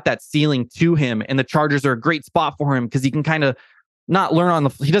 He's got that ceiling to him, and the Chargers are a great spot for him because he can kind of not learn on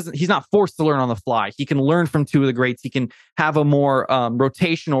the. He's not forced to learn on the fly. He can learn from 2 of the greats. He can have a more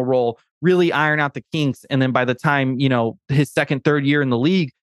rotational role, really iron out the kinks, and then by the time his second, third year in the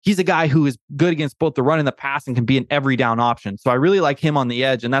league, he's a guy who is good against both the run and the pass and can be an every down option. So I really like him on the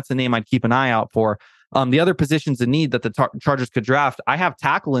edge, and that's a name I'd keep an eye out for. The other positions in need that the Chargers could draft, I have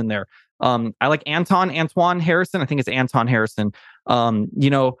tackle in there. I like Antoine Harrison. I think it's Anton Harrison.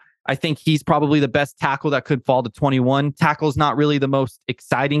 I think he's probably the best tackle that could fall to 21. Tackle is not really the most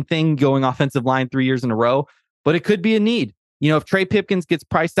exciting thing going offensive line 3 years in a row, but it could be a need. If Trey Pipkins gets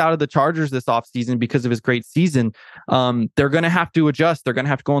priced out of the Chargers this offseason because of his great season, they're going to have to adjust. They're going to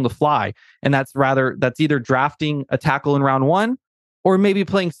have to go on the fly. And that's either drafting a tackle in round 1 or maybe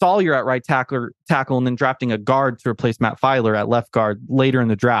playing Sawyer at right tackle and then drafting a guard to replace Matt Filer at left guard later in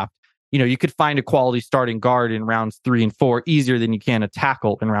the draft. You could find a quality starting guard in rounds 3 and 4 easier than you can a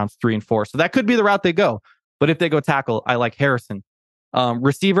tackle in rounds 3 and 4. So that could be the route they go. But if they go tackle, I like Harrison.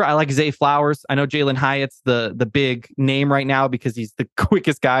 Receiver, I like Zay Flowers. I know Jalen Hyatt's the big name right now because he's the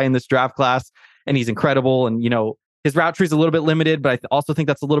quickest guy in this draft class and he's incredible. And, his route tree is a little bit limited, but I also think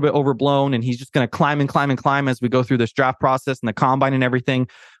that's a little bit overblown. And he's just going to climb as we go through this draft process and the combine and everything.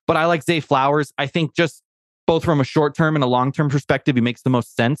 But I like Zay Flowers. I think just both from a short-term and a long-term perspective, he makes the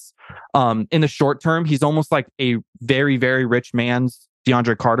most sense. In the short term, he's almost like a very, very rich man's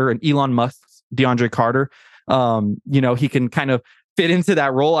DeAndre Carter and Elon Musk's DeAndre Carter. He can kind of fit into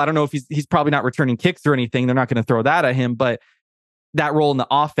that role. I don't know if he's probably not returning kicks or anything. They're not going to throw that at him, but that role in the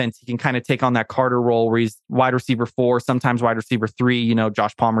offense, he can kind of take on that Carter role where he's wide receiver 4, sometimes wide receiver 3.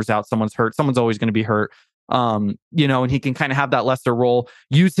 Josh Palmer's out, someone's hurt, someone's always going to be hurt. And he can kind of have that lesser role,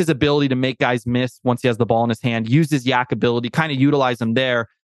 use his ability to make guys miss once he has the ball in his hand, use his yak ability, kind of utilize him there.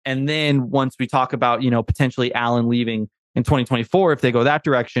 And then once we talk about, potentially Allen leaving in 2024, if they go that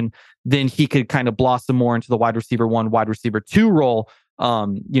direction, then he could kind of blossom more into the wide receiver 1, wide receiver 2 role,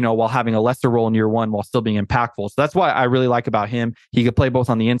 while having a lesser role in year 1 while still being impactful. So that's why I really like about him. He could play both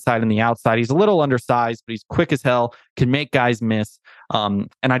on the inside and the outside. He's a little undersized, but he's quick as hell, can make guys miss. And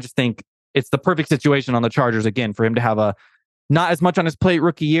I just think it's the perfect situation on the Chargers, again, for him to have not as much on his plate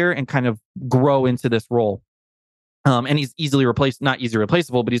rookie year and kind of grow into this role. And he's not easily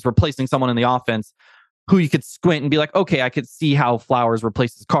replaceable, but he's replacing someone in the offense who you could squint and be like, okay, I could see how Flowers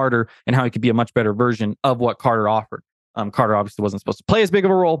replaces Carter and how he could be a much better version of what Carter offered. Carter obviously wasn't supposed to play as big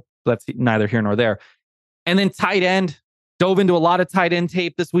of a role, but that's neither here nor there. And then tight end, dove into a lot of tight end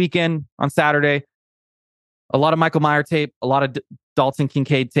tape this weekend on Saturday. A lot of Michael Mayer tape, a lot of Dalton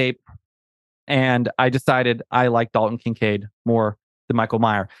Kincaid tape. And I decided I like Dalton Kincaid more than Michael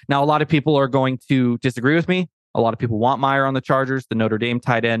Mayer. Now, a lot of people are going to disagree with me. A lot of people want Mayer on the Chargers, the Notre Dame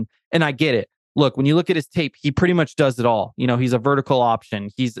tight end. And I get it. Look, when you look at his tape, he pretty much does it all. He's a vertical option.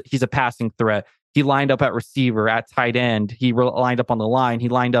 He's a passing threat. He lined up at receiver, at tight end. He lined up on the line. He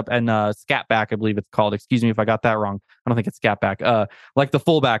lined up in scat back, I believe it's called. Excuse me if I got that wrong. I don't think it's scat back. Like the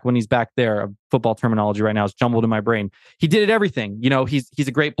fullback when he's back there. Football terminology right now is jumbled in my brain. He did it everything. He's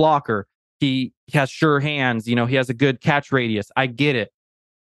a great blocker. He has sure hands. He has a good catch radius. I get it.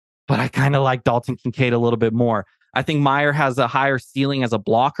 But I kind of like Dalton Kincaid a little bit more. I think Mayer has a higher ceiling as a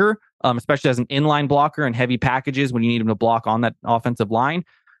blocker, especially as an inline blocker in heavy packages when you need him to block on that offensive line.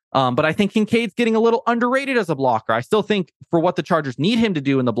 But I think Kincaid's getting a little underrated as a blocker. I still think for what the Chargers need him to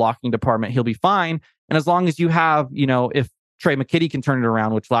do in the blocking department, he'll be fine. And as long as you have, if Trey McKitty can turn it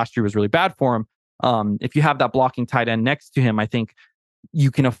around, which last year was really bad for him, if you have that blocking tight end next to him, I think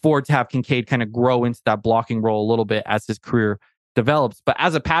you can afford to have Kincaid kind of grow into that blocking role a little bit as his career develops. But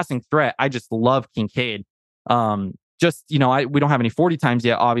as a passing threat, I just love Kincaid. We don't have any 40 times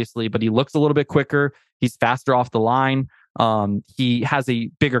yet, obviously, but he looks a little bit quicker. He's faster off the line. He has a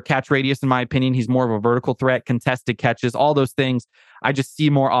bigger catch radius, in my opinion. He's more of a vertical threat, contested catches, all those things. I just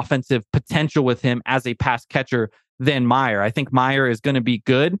see more offensive potential with him as a pass catcher than Mayer. I think Mayer is going to be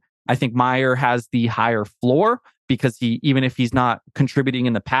good. I think Mayer has the higher floor because even if he's not contributing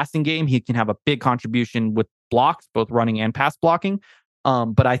in the passing game, he can have a big contribution with blocks, both running and pass blocking.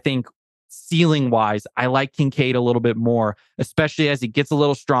 But I think ceiling wise, I like Kincaid a little bit more, especially as he gets a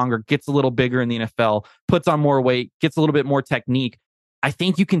little stronger, gets a little bigger in the NFL, puts on more weight, gets a little bit more technique. I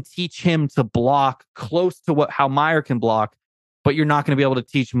think you can teach him to block close to how Mayer can block, but you're not going to be able to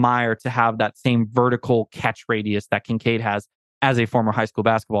teach Mayer to have that same vertical catch radius that Kincaid has as a former high school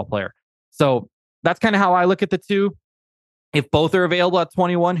basketball player. So that's kind of how I look at the two. If both are available at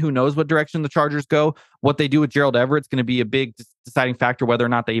 21, who knows what direction the Chargers go? What they do with Gerald Everett's going to be a big deciding factor whether or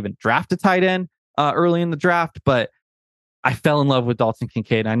not they even draft a tight end early in the draft. But I fell in love with Dalton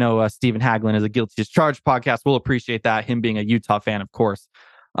Kincaid. I know Stephen Haglin is a Guilty as Charged podcast. We'll appreciate that, him being a Utah fan, of course.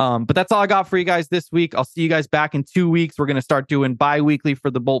 But that's all I got for you guys this week. I'll see you guys back in 2 weeks. We're going to start doing bi-weekly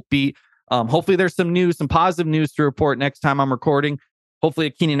for the Bolt Beat. Hopefully there's some news, some positive news to report next time I'm recording. Hopefully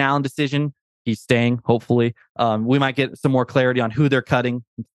a Keenan Allen decision. He's staying, hopefully. We might get some more clarity on who they're cutting.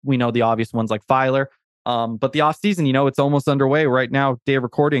 We know the obvious ones like Filer. But the offseason, it's almost underway right now. Day of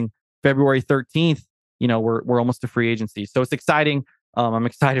recording, February 13th. We're almost to free agency. So it's exciting. I'm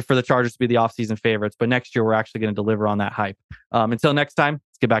excited for the Chargers to be the offseason favorites. But next year, we're actually going to deliver on that hype. Until next time,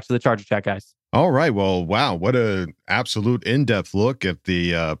 let's get back to the Charger Chat, guys. All right. Well, wow. What an absolute in-depth look at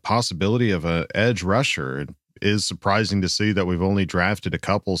the possibility of an edge rusher. It is surprising to see that we've only drafted a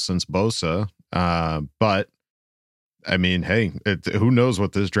couple since Bosa. But I mean, hey, who knows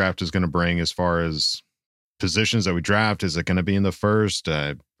what this draft is going to bring as far as positions that we draft. Is it going to be in the first?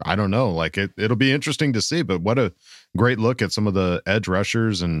 I don't know. Like it'll be interesting to see, but what a great look at some of the edge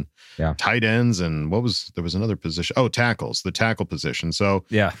rushers and tight ends. And there was another position. Oh, tackles, the tackle position. So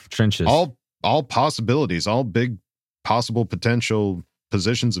yeah, trenches, all possibilities, all big possible potential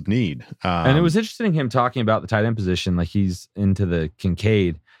positions of need. And it was interesting him talking about the tight end position. Like he's into the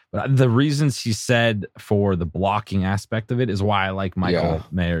Kincaid, but the reasons he said for the blocking aspect of it is why I like Michael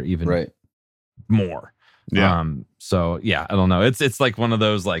Mayer even more. Yeah. So yeah, I don't know. It's like one of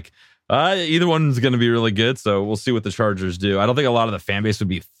those like Either one's going to be really good, so we'll see what the Chargers do. I don't think a lot of the fan base would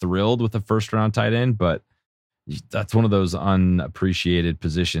be thrilled with the first round tight end, but that's one of those unappreciated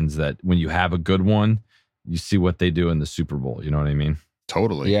positions that when you have a good one, you see what they do in the Super Bowl. You know what I mean?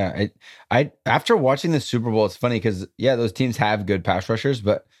 Totally. Yeah. I after watching the Super Bowl, it's funny because those teams have good pass rushers,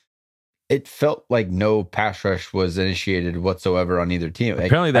 but it felt like no pass rush was initiated whatsoever on either team. Like,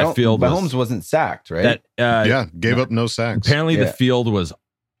 apparently that field Mahomes wasn't sacked, right? Gave up no sacks. Apparently the field was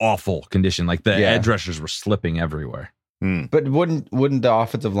awful condition. Like the edge rushers were slipping everywhere. But wouldn't the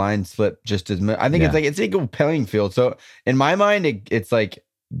offensive line slip just as much? I think it's equal playing field. So in my mind, it's like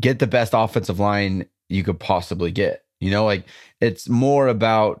get the best offensive line you could possibly get. You know, like it's more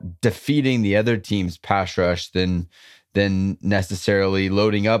about defeating the other team's pass rush than necessarily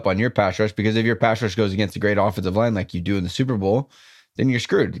loading up on your pass rush. Because if your pass rush goes against a great offensive line like you do in the Super Bowl, then you're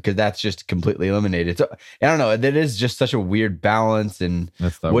screwed because that's just completely eliminated. So I don't know. That is just such a weird balance. And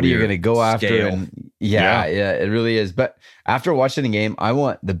what are you going to go after? Scale. And yeah, it really is. But after watching the game, I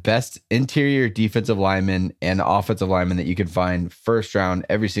want the best interior defensive lineman and offensive lineman that you can find first round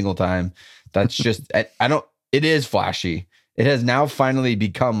every single time. That's just, it is flashy. It has now finally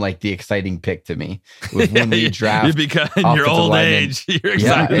become like the exciting pick to me. When we draft, your old age, you're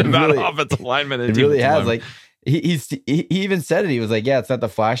excited about offensive linemen. It really has. Like, he even said it. He was like, "Yeah, it's not the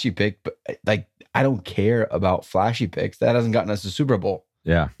flashy pick, but like I don't care about flashy picks. That hasn't gotten us to Super Bowl.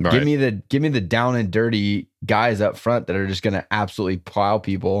 Yeah, right. Give me the down and dirty guys up front that are just going to absolutely plow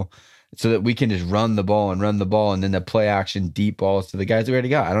people, so that we can just run the ball, and then the play action deep balls to the guys we already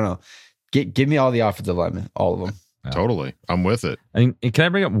got. I don't know. Give me all the offensive linemen, all of them. Yeah. Totally, I'm with it. And can I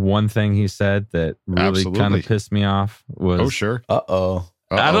bring up one thing he said that really kind of pissed me off? Was sure. I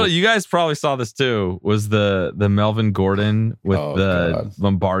don't know. You guys probably saw this too. Was the Melvin Gordon with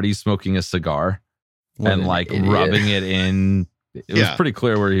Lombardi smoking a cigar and like rubbing it in? It was pretty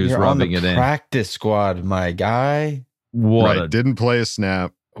clear where he was rubbing it in. Practice squad, my guy. Didn't play a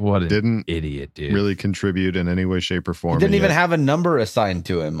snap. Didn't idiot, dude. Really contribute in any way, shape, or form. He didn't even have a number assigned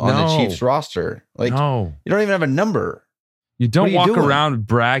to him on the Chiefs roster. Like, you don't even have a number. You don't walk around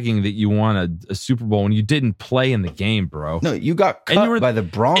bragging that you won a Super Bowl when you didn't play in the game, bro. No, you got cut by the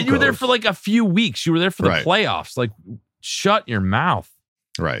Broncos. And you were there for like a few weeks. You were there for the playoffs. Like, shut your mouth.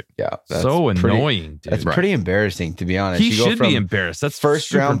 Right. Yeah. That's so annoying, dude. That's pretty embarrassing, to be honest. He should be embarrassed. That's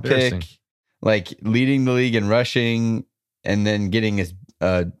first round pick, like leading the league in rushing, and then getting his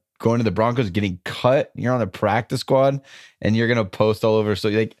going to the Broncos, getting cut. You're on the practice squad, and you're gonna post all over. So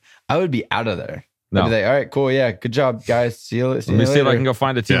like, I would be out of there. I'd be like, all right, cool, yeah, good job, guys. See you later. Let me see if I can go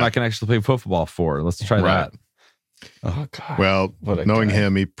find a team I can actually play football for. Let's try that. Oh God. Well, knowing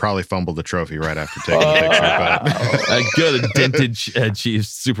him, he probably fumbled the trophy right after taking a picture. But a good dented Chiefs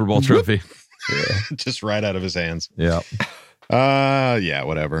Super Bowl trophy. Just right out of his hands. Yeah.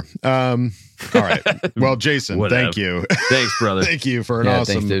 Whatever. All right. Well, Jason, thank you. Thanks, brother. Thank you for an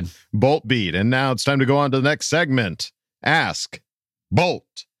awesome Bolt beat. And now it's time to go on to the next segment. Ask Bolt.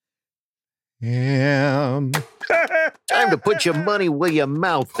 Time to put your money where your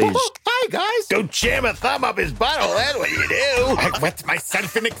mouth is. Hi, guys. Don't jam a thumb up his butthole. That's what you do. I wet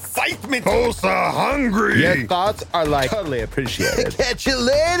myself in excitement. Oh, so hungry. Your thoughts are like totally appreciated. Catch you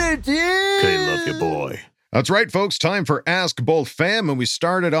later, dude. Okay, love you, boy. That's right, folks. Time for Ask Bolt Fam. And we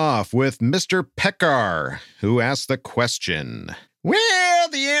started off with Mr. Pekar, who asked the question. Well,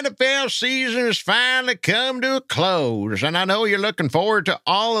 the NFL season has finally come to a close, and I know you're looking forward to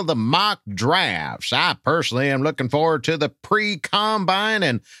all of the mock drafts. I personally am looking forward to the pre-combine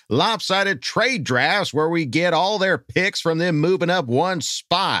and lopsided trade drafts where we get all their picks from them moving up one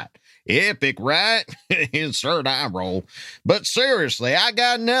spot. Epic, right? Insert eye roll. But seriously, I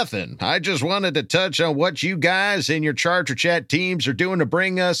got nothing. I just wanted to touch on what you guys and your Charger Chat teams are doing to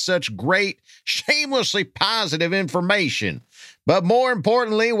bring us such great, shamelessly positive information. But more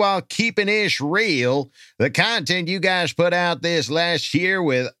importantly, while keeping ish real, the content you guys put out this last year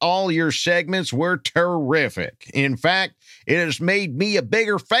with all your segments were terrific. In fact, it has made me a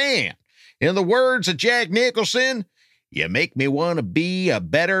bigger fan. In the words of Jack Nicholson, you make me want to be a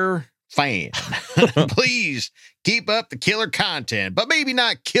better fan. Please keep up the killer content, but maybe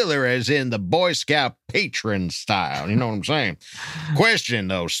not killer as in the Boy Scout patron style. You know what I'm saying? Question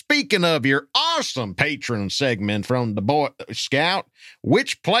though, speaking of your awesome patron segment from the Boy Scout,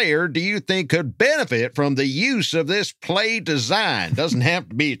 which player do you think could benefit from the use of this play design? Doesn't have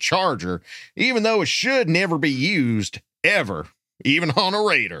to be a Charger, even though it should never be used ever. Even on a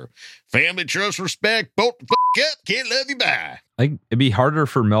Raider. Family, trust, respect, bolt the up, can't love you, bye. I think it'd be harder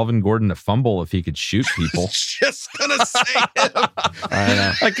for Melvin Gordon to fumble if he could shoot people. Just gonna say him. I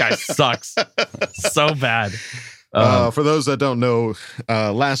know. That guy sucks. So bad. For those that don't know,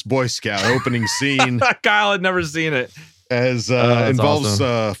 Last Boy Scout opening scene. Kyle had never seen it. As involves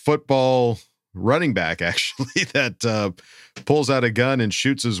awesome. Football running back, actually, that pulls out a gun and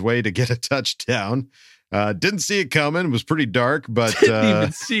shoots his way to get a touchdown. Didn't see it coming. It was pretty dark, but didn't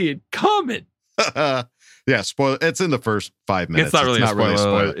even see it coming. Yeah, spoil. It's in the first 5 minutes. It's not really a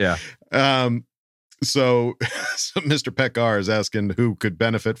spoiler. Yeah. So Mr. Pekar is asking who could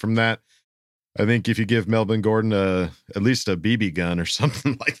benefit from that. I think if you give Melvin Gordon at least a BB gun or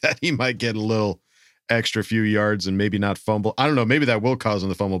something like that, he might get a little extra few yards and maybe not fumble. I don't know. Maybe that will cause him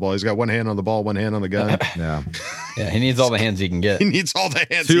to fumble ball. He's got one hand on the ball, one hand on the gun. Yeah. He needs all the hands he can get. He needs all the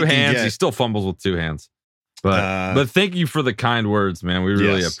hands. Two hands. He still fumbles with 2 hands. But thank you for the kind words, man. We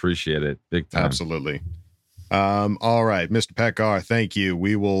really appreciate it. Big time. Absolutely. All right, Mr. Pekar, thank you.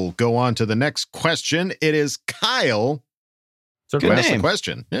 We will go on to the next question. It is Kyle. Good name. Ask the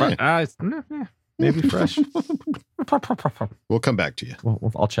question. Yeah. Maybe fresh. We'll come back to you.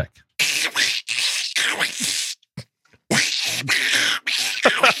 Well, I'll check.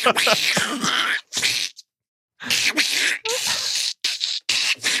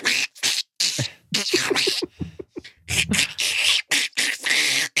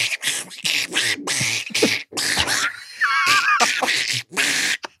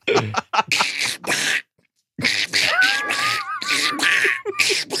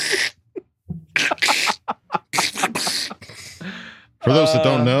 For those that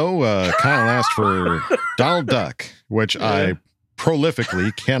don't know, Kyle asked for Donald Duck, which I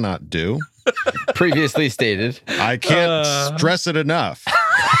prolifically cannot do. Previously stated. I can't stress it enough.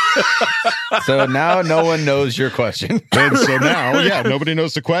 So now no one knows your question. And so now, nobody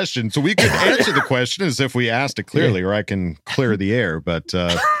knows the question. So we could answer the question as if we asked it clearly, or I can clear the air. But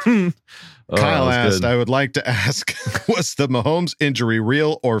Kyle asked, I would like to ask, was the Mahomes injury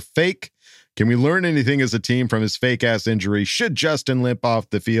real or fake? Can we learn anything as a team from his fake-ass injury? Should Justin limp off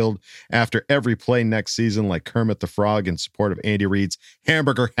the field after every play next season like Kermit the Frog in support of Andy Reid's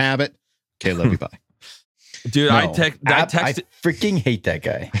hamburger habit? Okay, love you, bye. Dude, No. I texted. I freaking hate that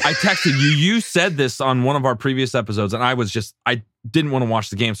guy. I texted you. You said this on one of our previous episodes, and I didn't want to watch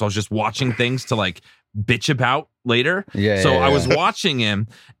the game, so I was just watching things to like bitch about later. I was watching him,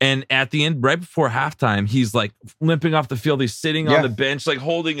 and at the end, right before halftime, he's like limping off the field. He's sitting on the bench, like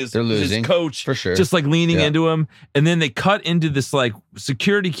holding his coach, for sure, just like leaning into him. And then they cut into this like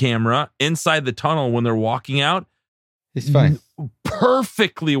security camera inside the tunnel when they're walking out. He's fine,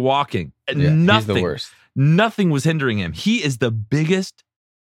 perfectly walking. Nothing. He's the worst. Nothing was hindering him. He is the biggest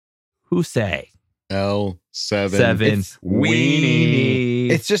L7 weenie.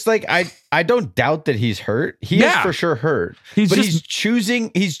 It's just like I don't doubt that he's hurt. He is for sure hurt. He's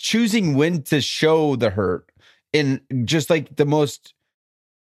choosing when to show the hurt in just like the most.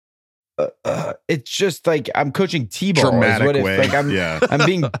 It's just like I'm coaching T-ball. Dramatic way. Like I'm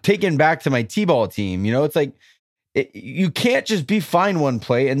being taken back to my T-ball team. You know, it's like you can't just be fine one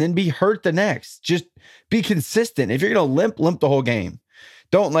play and then be hurt the next. Just be consistent. If you're gonna limp the whole game.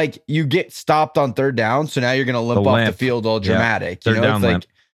 Don't like you get stopped on third down, so now you're gonna limp off the field all dramatic. You know, it's like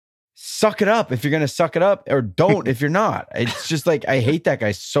suck it up if you're gonna suck it up, or don't if you're not. It's just like I hate that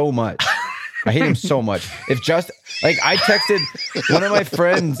guy so much. I hate him so much. If just like I texted one of my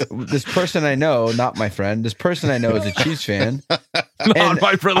friends, this person I know, not my friend, this person I know is a Chiefs fan. Not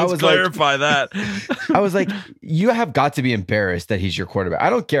my friend. Let's clarify that. I was like, you have got to be embarrassed that he's your quarterback. I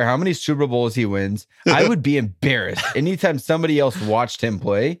don't care how many Super Bowls he wins. I would be embarrassed anytime somebody else watched him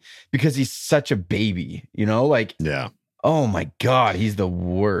play because he's such a baby. You know, like oh my God, he's the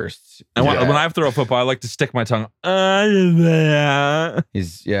worst. And when I throw a football, I like to stick my tongue.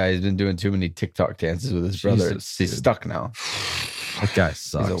 He's been doing too many TikTok dances with his brother. He's stuck now. That guy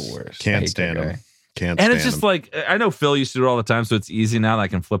sucks. He's the worst. Can't stand him. And it's just like, I know Phil used to do it all the time, so it's easy now that I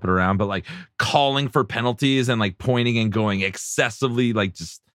can flip it around, but like calling for penalties and like pointing and going excessively, like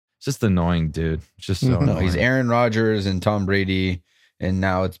just annoying, dude. Just so annoying. He's Aaron Rodgers and Tom Brady, and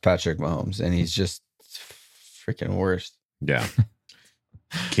now it's Patrick Mahomes, and he's just freaking worst. Yeah.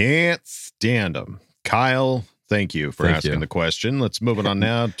 Can't stand him. Kyle, thank you for asking the question. Let's move it on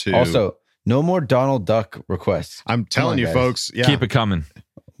now to also no more Donald Duck requests. I'm telling you, guys. Folks, keep it coming.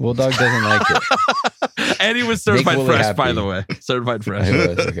 Will Dog doesn't like it. And he was certified fresh, by the way. Certified fresh.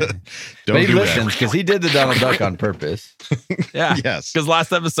 Okay. But he listens because he did the Donald Duck on purpose. Yeah. Yes. Because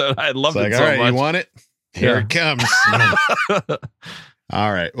last episode I loved it like, so all right, much. You want it? Here it comes.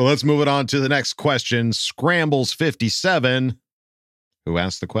 All right. Well, let's move it on to the next question. Scrambles 57, who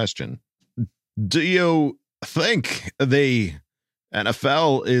asked the question. Do you think the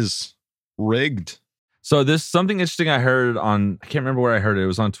NFL is rigged? So there's something interesting I heard on, I can't remember where I heard it. It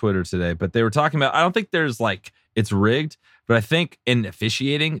was on Twitter today, but they were talking about, I don't think there's like it's rigged. But I think in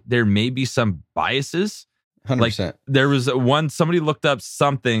officiating, there may be some biases. 100%. Like there was somebody looked up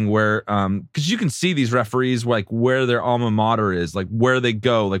something where, because you can see these referees like where their alma mater is, like where they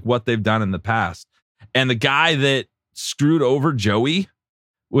go, like what they've done in the past. And the guy that screwed over Joey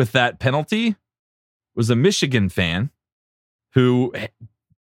with that penalty was a Michigan fan who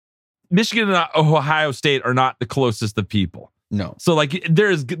Michigan and Ohio State are not the closest of people. No. So like there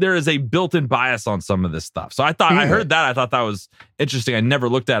is a built-in bias on some of this stuff. So I heard that. I thought that was interesting. I never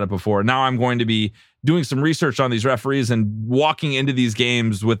looked at it before. Now I'm going to be doing some research on these referees and walking into these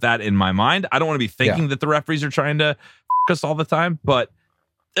games with that in my mind. I don't want to be thinking that the referees are trying to f us all the time, but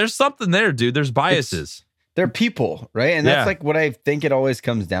there's something there, dude. There's biases. They're people, right? And that's like what I think it always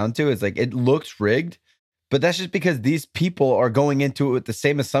comes down to. Is like it looks rigged, but that's just because these people are going into it with the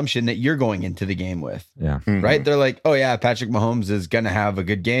same assumption that you're going into the game with. Yeah. Right? They're like, oh yeah, Patrick Mahomes is going to have a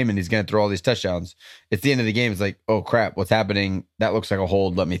good game and he's going to throw all these touchdowns. It's the end of the game. It's like, oh crap, what's happening? That looks like a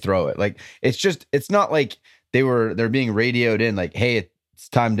hold. Let me throw it. Like, it's not like they're being radioed in like, hey, it's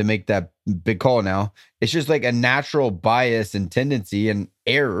time to make that big call now. It's just like a natural bias and tendency and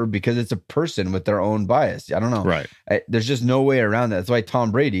error because it's a person with their own bias. I don't know. Right. There's just no way around that. That's why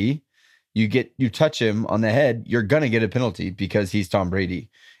Tom Brady, you touch him on the head, you're going to get a penalty because he's Tom Brady.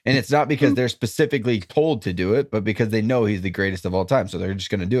 And it's not because they're specifically told to do it, but because they know he's the greatest of all time. So they're just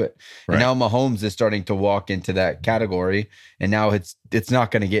going to do it. Right. And now Mahomes is starting to walk into that category. And now it's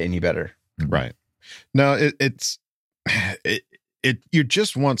not going to get any better. Right. No, you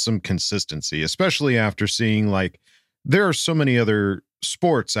just want some consistency, especially after seeing like there are so many other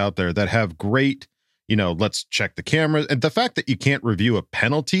sports out there that have great, let's check the camera. And the fact that you can't review a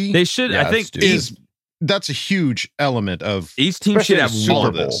penalty, they should, I think, that's a huge element of each team should have all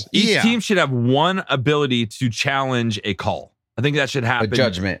of this. Each team should have one ability to challenge a call. I think that should happen. A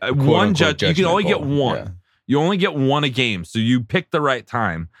judgment. One judge. You can only get call. one. Yeah. You only get one a game. So you pick the right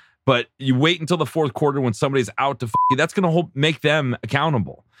time, but you wait until the fourth quarter when somebody's out to you. That's going to make them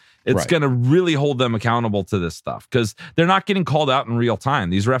accountable. It's going to really hold them accountable to this stuff because they're not getting called out in real time.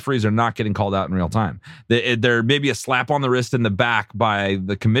 These referees are not getting called out in real time. There may be a slap on the wrist in the back by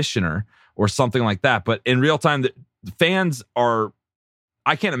the commissioner or something like that. But in real time, the fans are,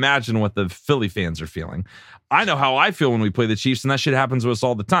 I can't imagine what the Philly fans are feeling. I know how I feel when we play the Chiefs, and that shit happens to us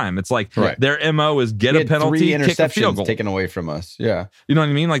all the time. It's like their MO is get a penalty, kick a field goal. Taken away from us. Yeah. You know what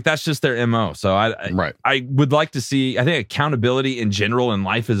I mean? Like that's just their MO. So I would like to see, I think accountability in general in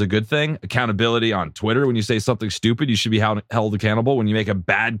life is a good thing. Accountability on Twitter. When you say something stupid, you should be held accountable. When you make a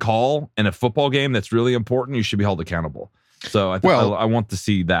bad call in a football game that's really important, you should be held accountable. So I want to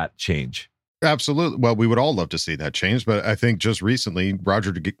see that change. Absolutely. Well, we would all love to see that change, but I think just recently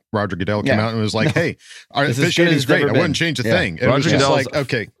Roger Goodell came out and was like, "Hey, our officiating is great. I wouldn't change a thing." It was just like,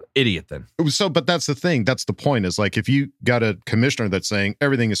 okay, idiot. Then it was but that's the thing. That's the point. Is like if you got a commissioner that's saying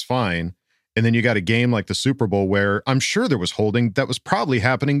everything is fine, and then you got a game like the Super Bowl where I'm sure there was holding that was probably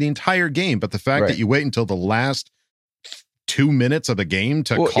happening the entire game, but the fact that you wait until the last 2 minutes of the game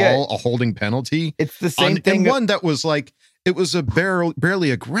to call a holding penalty, it's the same thing. And one that was like. It was barely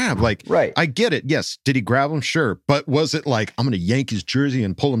a grab. Like, I get it. Yes. Did he grab him? Sure. But was it like, I'm going to yank his jersey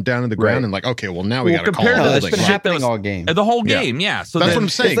and pull him down to the ground and like, okay, well, now we got to call holding. That's been happening all game. The whole game, yeah. So that's what I'm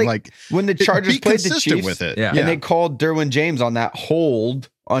saying. Like when the Chargers played the Chiefs with it. And they called Derwin James on that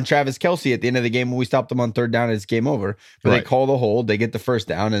hold on Travis Kelce at the end of the game when we stopped them on third down, it's game over. But they call the hold, they get the first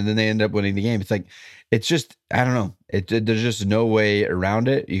down, and then they end up winning the game. It's like, it's just, I don't know. There's just no way around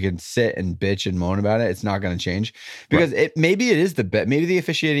it. You can sit and bitch and moan about it. It's not going to change because maybe it is the best. Maybe the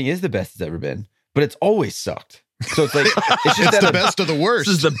officiating is the best it's ever been, but it's always sucked. So it's like it's just the best of the worst.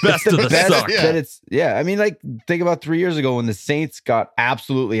 This is the best of the suck. I mean, like think about 3 years ago when the Saints got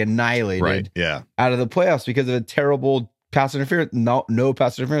absolutely annihilated out of the playoffs because of a terrible pass interference, no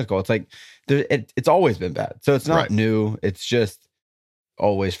pass interference call. It's like it's always been bad. So it's not new. It's just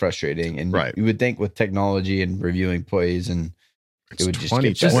always frustrating. And you would think with technology and reviewing plays and it would just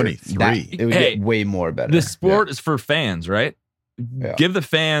 2023. It would get way more better. The sport is for fans, right? Yeah. Give the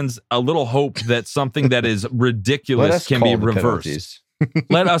fans a litlittle hope that something that is ridiculous can be reversed.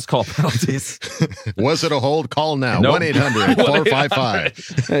 Let us call penalties. Was it a hold? Call now.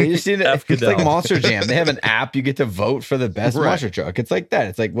 1-800-455. You've seen it. It's like Monster Jam. They have an app. You get to vote for the best monster truck. It's like that.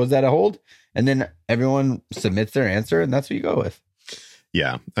 It's like, was that a hold? And then everyone submits their answer, and that's what you go with.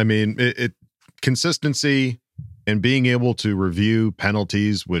 Yeah. I mean, consistency and being able to review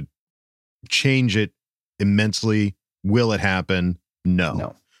penalties would change it immensely. Will it happen?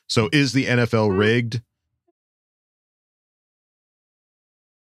 No. So is the NFL rigged?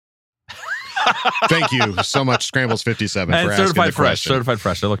 Thank you so much, Scrambles 57, for asking the question. Certified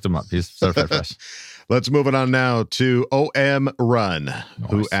fresh. I looked him up. He's certified fresh. Let's move it on now to OM Run,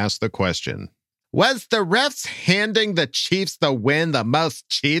 who asked the question. Was the refs handing the Chiefs the win the most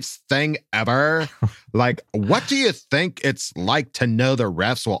Chiefs thing ever? Like, what do you think it's like to know the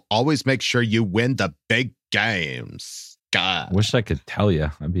refs will always make sure you win the big games? God. Wish I could tell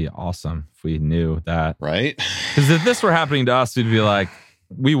you. That'd be awesome if we knew that. Right? Because if this were happening to us, we'd be like,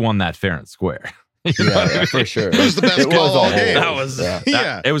 we won that fair and square. Yeah, for sure. It was the best call all game. That was,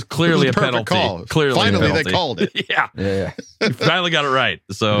 it was clearly a penalty. Call. Clearly Finally, they called it. Yeah. You finally got it right.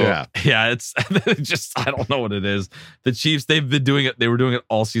 So, it's just, I don't know what it is. The Chiefs, they've been doing it. They were doing it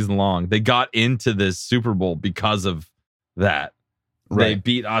all season long. They got into this Super Bowl because of that. Right. They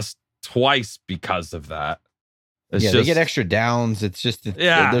beat us twice because of that. It's they get extra downs. It's just,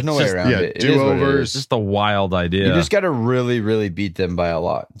 there's no way around it. Do-overs. It's just a wild idea. You just got to really, really beat them by a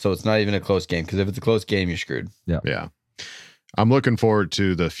lot. So it's not even a close game, because if it's a close game, you're screwed. Yeah. I'm looking forward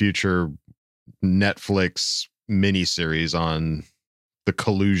to the future Netflix miniseries on the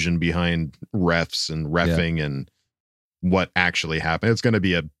collusion behind refs and reffing and what actually happened. It's going to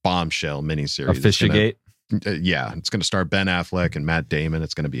be a bombshell miniseries. Officiagate. It's going to star Ben Affleck and Matt Damon.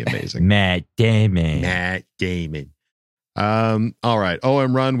 It's going to be amazing. Matt Damon. All right.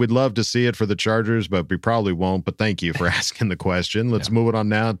 OM Run, we'd love to see it for the Chargers, but we probably won't. But thank you for asking the question. Let's move it on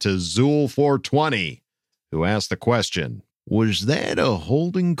now to Zool420, who asked the question. Was that a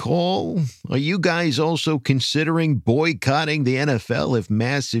holding call? Are you guys also considering boycotting the NFL if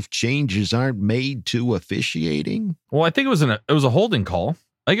massive changes aren't made to officiating? Well, I think it was a holding call.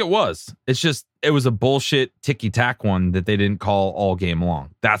 Like it was. It's just, it was a bullshit ticky-tack one that they didn't call all game long.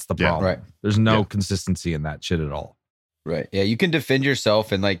 That's the problem. Right. There's no consistency in that shit at all. Right. Yeah, you can defend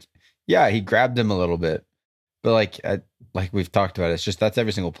yourself and he grabbed him a little bit. But like we've talked about, it's just that's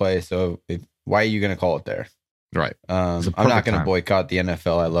every single play. So why are you going to call it there? Right. I'm not going to boycott the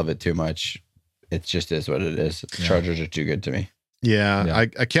NFL. I love it too much. It just is what it is. The Chargers are too good to me. Yeah.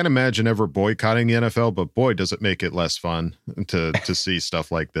 I can't imagine ever boycotting the NFL, but boy, does it make it less fun to see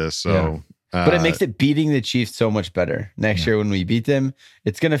stuff like this. So, but it makes it beating the Chiefs so much better. Next year when we beat them,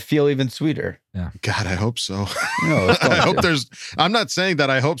 it's going to feel even sweeter. Yeah. God, I hope so. No, I hope I'm not saying that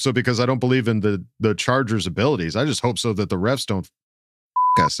I hope so because I don't believe in the Chargers' abilities. I just hope so that the refs don't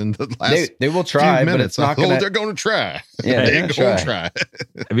us in the last they will try, but it's not gonna, they're going to try. Yeah, they're going to try.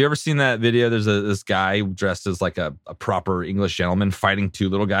 Have you ever seen that video? There's this guy dressed as like a proper English gentleman fighting two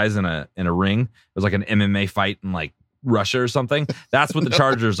little guys in a ring. It was like an MMA fight in like Russia or something. That's what the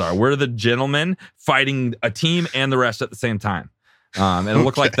Chargers are. We're the gentlemen fighting a team and the rest at the same time. And it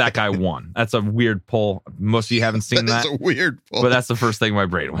looked like that guy won. That's a weird pull. Most of you haven't seen that. That's a weird pull. But that's the first thing my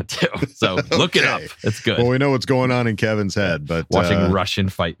brain went to. So look it up. It's good. Well, we know what's going on in Kevin's head, but watching Russian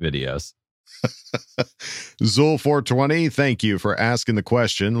fight videos. Zool420, thank you for asking the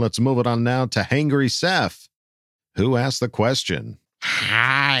question. Let's move it on now to Hangry Seth, who asked the question.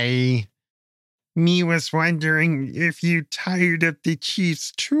 Hi. Me was wondering if you tired of the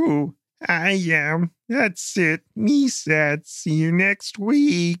Chiefs too. I am. That's it. Me said, see you next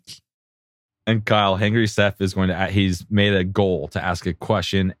week. And Kyle, Hangry Seth is he's made a goal to ask a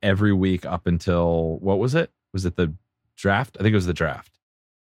question every week up until, what was it? Was it the draft? I think it was the draft.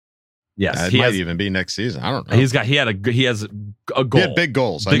 Yes. It might even be next season. I don't know. He has a goal. He had big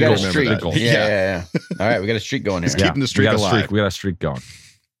goals. Big goals. Big goals. Yeah. All right. We got a streak going here. He's keeping the streak alive. We got a streak going.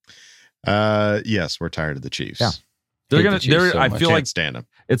 Yes, we're tired of the Chiefs. Yeah. I feel like stand them.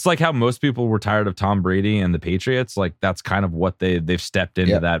 It's like how most people were tired of Tom Brady and the Patriots. Like that's kind of what they've stepped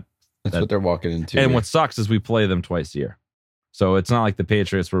into that. That's what they're walking into. And what sucks is we play them twice a year. So it's not like the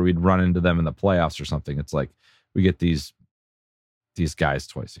Patriots where we'd run into them in the playoffs or something. It's like we get these guys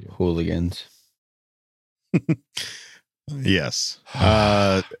twice a year. Hooligans. Yes.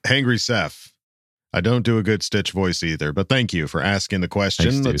 Hangry Seth. I don't do a good Stitch voice either, but thank you for asking the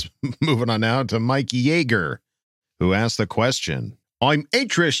question. Thanks, let's move on now to Mike Yeager, who asked the question. I'm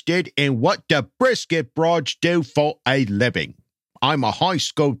interested in what the Brisket Broads do for a living. I'm a high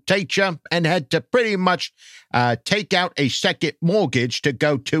school teacher and had to pretty much take out a second mortgage to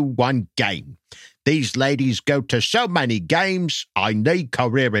go to one game. These ladies go to so many games, I need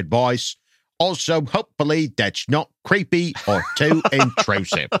career advice. Also, hopefully that's not creepy or too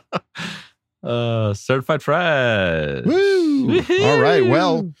intrusive. Certified Fresh. Woo! Woo-hoo! All right.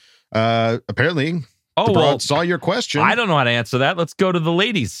 Well, apparently the Broads saw your question. I don't know how to answer that. Let's go to the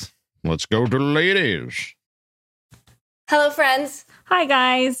ladies. Let's go to the ladies. Hello, friends. Hi,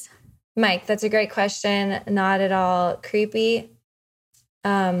 guys. Mike, that's a great question. Not at all creepy.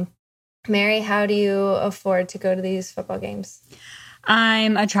 Mary, how do you afford to go to these football games?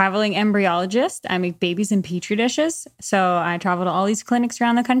 I'm a traveling embryologist. I make babies in petri dishes. So I travel to all these clinics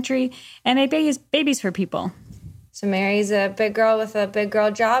around the country and make babies for people. So Mary's a big girl with a big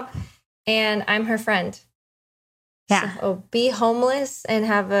girl job, and I'm her friend. Yeah. So be homeless and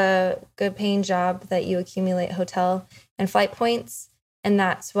have a good paying job that you accumulate hotel and flight points. And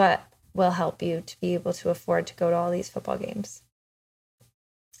that's what will help you to be able to afford to go to all these football games.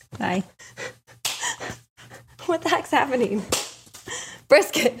 Bye. What the heck's happening?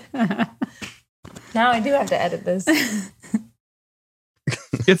 Brisket. Now I do have to edit this.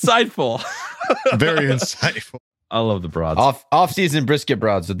 Insightful. Very insightful. I love the broads. Off-season brisket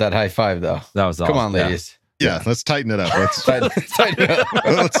broads with that high five, though. That was awesome. Come on, ladies. Yeah, let's tighten it up. Let's tighten it up.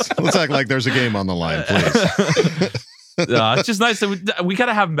 let's act like there's a game on the line, please. It's just nice that we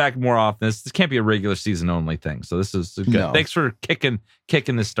gotta have him back more often. This can't be a regular season only thing. So this is good. No. Thanks for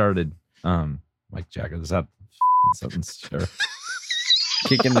kicking this started. Mike Jagger, is that something? Sure.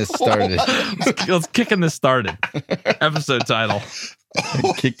 Kicking this started. Let's kicking this started. Episode title.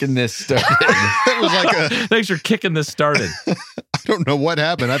 Kicking this started. That was like a. Thanks for kicking this started. I don't know what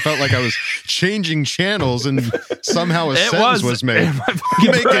happened. I felt like I was changing channels and somehow a sentence was made.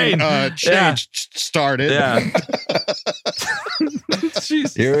 Making change started. Yeah.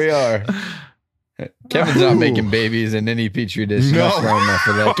 Here we are. Kevin's not making babies in any petri dish. No. Not strong enough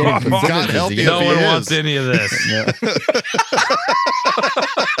for that. Can't even put God sentences help you together. No one wants any of this.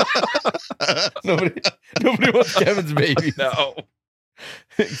 Nobody wants Kevin's baby. No.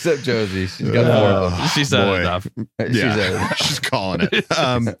 Except Josie. She's got more of them. She said enough. She's calling it.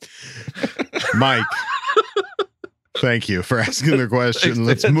 Mike, thank you for asking the question.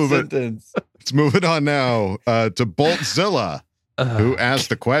 Let's move it. Let's move it on now to Boltzilla, who asked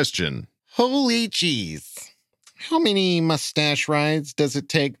the question. Holy cheese. How many mustache rides does it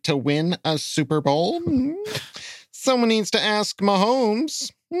take to win a Super Bowl? Someone needs to ask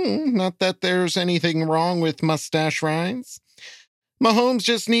Mahomes. Not that there's anything wrong with mustache rides. Mahomes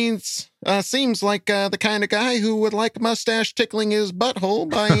just seems like the kind of guy who would like mustache tickling his butthole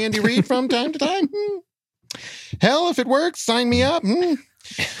by Andy Reid from time to time. Hell, if it works, sign me up.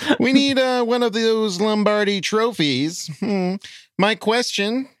 We need one of those Lombardi trophies. My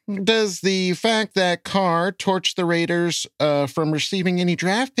question, does the fact that Carr torched the Raiders from receiving any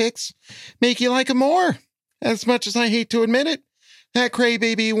draft picks make you like him more? As much as I hate to admit it, that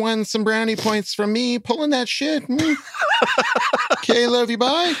crybaby won some brownie points from me pulling that shit. Okay, love you,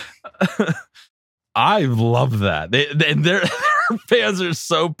 bye. I love that. Their fans are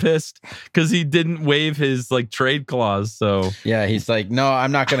so pissed because he didn't waive his trade clause. So yeah, he's like, no,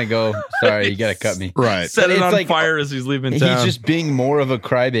 I'm not gonna go. Sorry, you gotta cut me. Right. Set it on fire as he's leaving town. He's just being more of a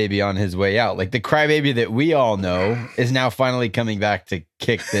crybaby on his way out. Like the crybaby that we all know is now finally coming back to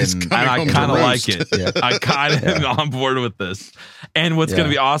kick them. And I kind of like it. Yeah. I kind of am on board with this. And what's going to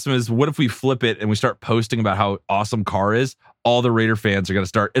be awesome is what if we flip it and we start posting about how awesome Carr is? All the Raider fans are going to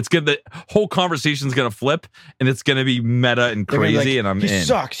start. It's good. The whole conversation is going to flip, and it's going to be meta and crazy. And I'm he in.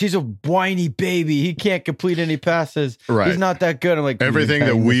 Sucks. He's a whiny baby. He can't complete any passes. Right. He's not that good. I'm like everything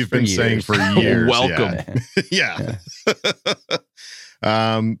that we've been saying for years. Welcome. Yeah.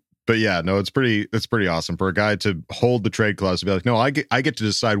 But yeah, no, it's pretty awesome for a guy to hold the trade clause to be like, no, I get to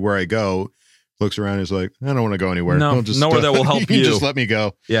decide where I go. Looks around, and is like, I don't want to go anywhere. No, I'll just, nowhere that will help you. Just let me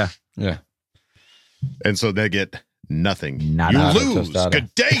go. Yeah. Yeah. And so they get nothing. Nada. You lose.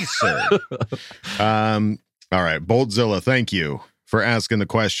 Good day, sir. All right, Boltzilla, thank you for asking the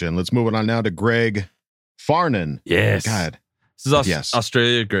question. Let's move it on now to Greg Farnan. Yes. God. This is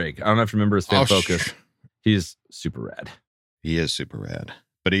Australia Greg. I don't have to remember his fan focus. He's super rad. He is super rad.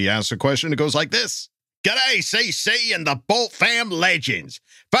 But he asks a question that goes like this. G'day, CC and the Bolt fam legends.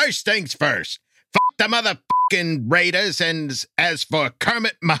 First things first. Fuck the motherfucking Raiders. And as for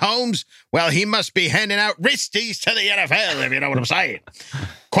Kermit Mahomes, well, he must be handing out wristies to the NFL, if you know what I'm saying.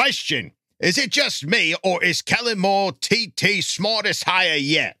 Question. Is it just me, or is Kellen Moore TT smartest hire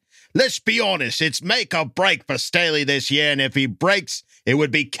yet? Let's be honest, it's make or break for Staley this year, and if he breaks, it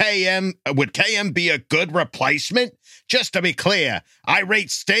would be KM. Would KM be a good replacement? Just to be clear, I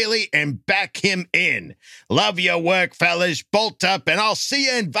rate Staley and back him in. Love your work, fellas. Bolt up, and I'll see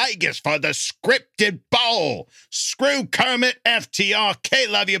you in Vegas for the scripted bowl. Screw Kermit, FTR,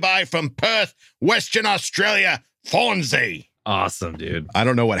 K-love you bye from Perth, Western Australia, Fonzie. Awesome, dude. I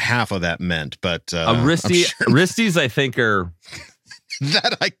don't know what half of that meant, but wristies, I think, are...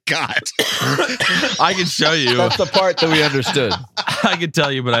 that I got. I can show you. That's the part that we understood. I can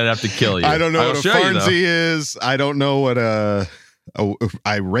tell you, but I'd have to kill you. I don't know what a Fonzie is. I don't know what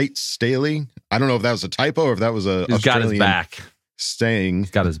I rate Staley. I don't know if that was a typo or if that was a He's Australian got his back. Staying.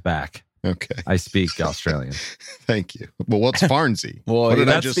 He's got his back. Okay. I speak Australian. Thank you. Well, what's Farnsey? Well, What did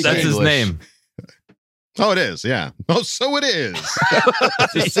I that's just that's say? his name. Oh, it is. Yeah. Oh, so it is.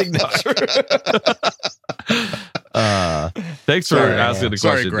 His signature. Thanks for asking the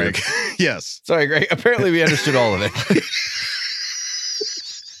Sorry, question, Greg. dude. Yes. Sorry, Greg. Apparently, we understood all of it.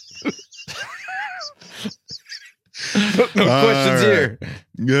 No questions here.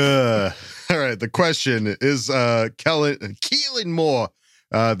 All right. The question is Keelan Moore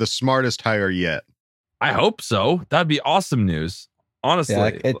the smartest hire yet? I hope so. That'd be awesome news. Honestly, Yeah,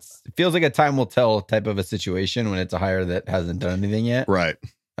 it feels like a time will tell type of a situation when it's a hire that hasn't done anything yet. Right.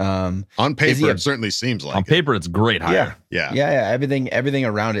 On paper, it certainly seems like on paper, it's a great hire. Yeah. Everything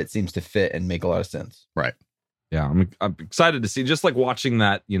around it seems to fit and make a lot of sense. Right. Yeah, I'm excited to see. Just like watching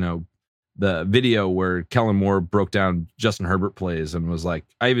that, the video where Kellen Moore broke down Justin Herbert plays and was like,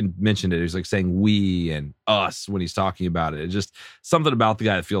 I even mentioned it. He was like saying we and us when he's talking about it. It's just something about the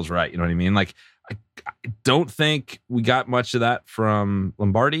guy that feels right. You know what I mean? Like, I don't think we got much of that from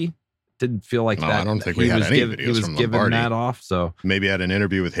Lombardi. Didn't feel like that. I don't think we had any videos he was from giving Lombardi. that off. So maybe had an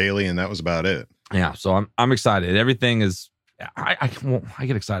interview with Haley, and that was about it. Yeah. So I'm excited. Everything is. I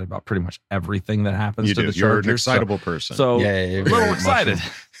get excited about pretty much everything that happens You to do. the Chargers. You're an excitable person. So you're a little very excited.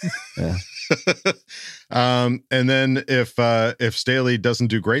 Yeah. And then if Staley doesn't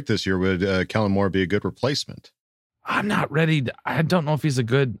do great this year, would Kellen Moore be a good replacement? I'm not ready. I don't know if he's a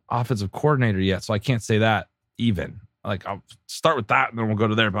good offensive coordinator yet, so I can't say that even. Like, I'll start with that, and then we'll go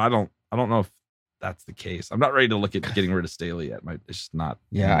to there. But I don't know if that's the case. I'm not ready to look at getting rid of Staley yet. It's just not.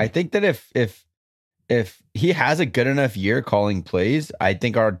 Yeah, I think that if he has a good enough year calling plays, I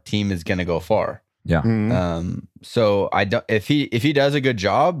think our team is going to go far. Yeah. Mm-hmm. So I don't. If he does a good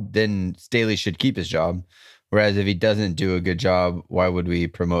job, then Staley should keep his job. Whereas if he doesn't do a good job, why would we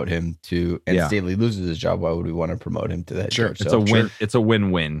promote him to? And Staley loses his job, why would we want to promote him to that? Sure, coach? It's a win. It's a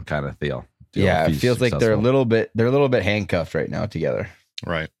win-win kind of deal. Yeah, if it he's feels like they're a successful. little bit handcuffed right now together.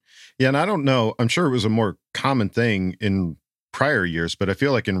 Right. Yeah, and I don't know. I'm sure it was a more common thing in prior years, but I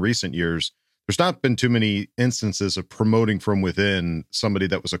feel like in recent years, there's not been too many instances of promoting from within somebody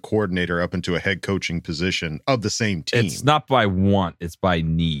that was a coordinator up into a head coaching position of the same team. It's not by want; it's by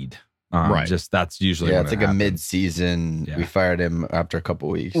need. Right. Just that's usually It's like a mid-season. Yeah. We fired him after a couple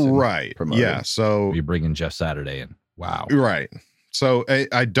weeks. and Right. promoted Yeah. him. So we bring in Jeff Saturday, and wow, right. So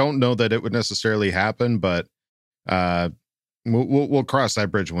I don't know that it would necessarily happen, but we'll cross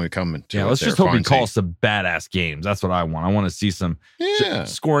that bridge when we come into it. let's there, just hope he Fonzie. calls some badass games. That's what I want. I want to see some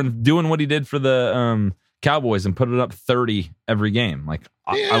scoring, doing what he did for the Cowboys and put it up 30 every game. Like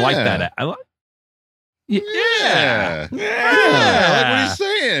I like that. I like. Yeah. I like what he's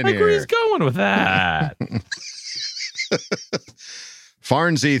saying Like here. where he's going with that.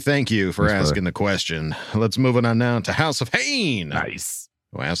 Farnsey, thank you for Thanks, asking the question. Let's move on now to House of Hain. Nice.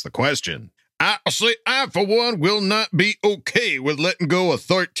 Who asked the question? I say I, for one, will not be okay with letting go of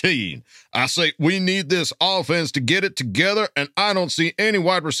 13. I say we need this offense to get it together, and I don't see any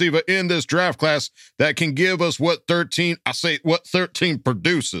wide receiver in this draft class that can give us what 13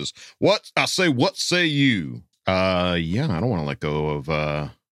 produces. What say you? I don't want to let go of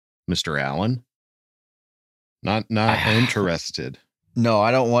Mr. Allen. Not interested. No, I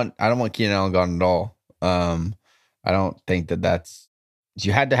don't want Keenan Allen gone at all. I don't think that's.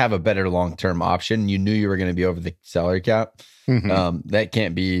 You had to have a better long-term option. You knew you were going to be over the salary cap. Mm-hmm. That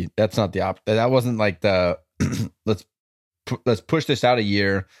can't be. That's not the option. That wasn't like the let's push this out a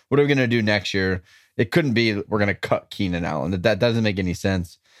year. What are we going to do next year? It couldn't be. We're going to cut Keenan Allen. That doesn't make any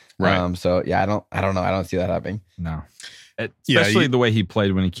sense. Right. So yeah, I don't know. I don't see that happening. No. Especially the way he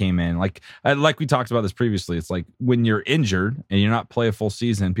played when he came in. Like we talked about this previously. It's like when you're injured and you're not play a full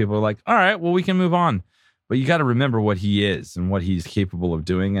season, people are like, all right, well, we can move on. But you got to remember what he is and what he's capable of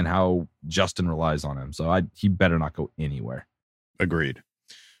doing and how Justin relies on him. So he better not go anywhere. Agreed.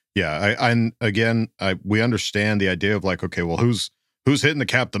 Yeah. We understand the idea of like, okay, well, who's hitting the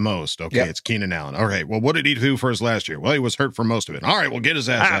cap the most? Okay, It's Keenan Allen. All right. Well, what did he do for us last year? Well, he was hurt for most of it. All right, well, get his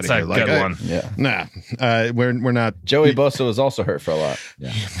ass out of here. That's a good one. Yeah. Nah, we're not. Joey Bosa was also hurt for a lot.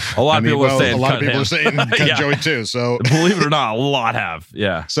 Yeah. A lot of people are saying a lot of people him. are saying cut Joey too. So believe it or not, a lot have.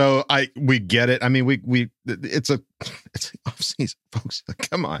 Yeah. So we get it. I mean, it's off season, folks.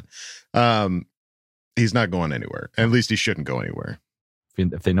 Come on. He's not going anywhere. At least he shouldn't go anywhere.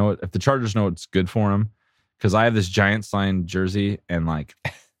 If they know it, if the Chargers know it's good for him, because I have this Giant signed jersey, and like,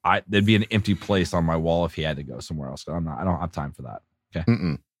 there'd be an empty place on my wall if he had to go somewhere else. I don't have time for that. Okay,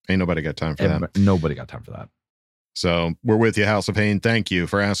 ain't nobody got time for that. Nobody got time for that. So we're with you, House of Hain. Thank you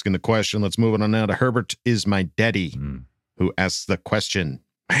for asking the question. Let's move on now to Herbert is my daddy, who asks the question.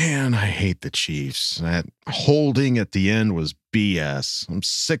 Man, I hate the Chiefs. That holding at the end was BS. I'm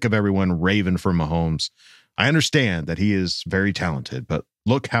sick of everyone raving for Mahomes. I understand that he is very talented, but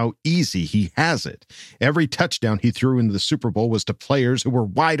look how easy he has it. Every touchdown he threw into the Super Bowl was to players who were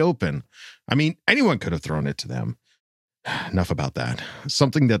wide open. I mean, anyone could have thrown it to them. Enough about that.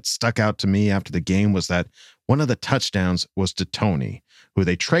 Something that stuck out to me after the game was that one of the touchdowns was to Tony, who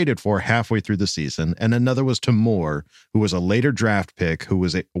they traded for halfway through the season, and another was to Moore, who was a later draft pick, who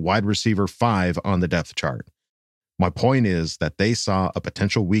was a wide receiver 5 on the depth chart. My point is that they saw a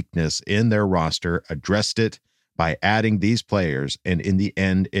potential weakness in their roster, addressed it by adding these players, and in the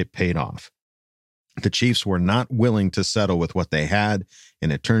end, it paid off. The Chiefs were not willing to settle with what they had,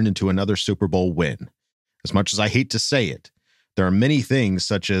 and it turned into another Super Bowl win. As much as I hate to say it, there are many things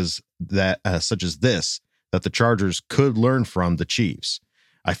such as this that the Chargers could learn from the Chiefs.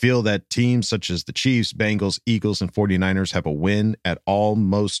 I feel that teams such as the Chiefs, Bengals, Eagles, and 49ers have a win at all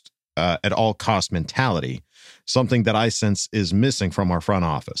cost mentality, something that I sense is missing from our front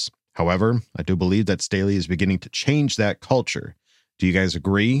office. However, I do believe that Staley is beginning to change that culture. Do you guys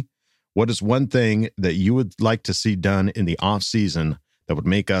agree? What is one thing that you would like to see done in the offseason that would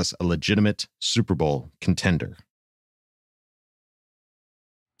make us a legitimate Super Bowl contender?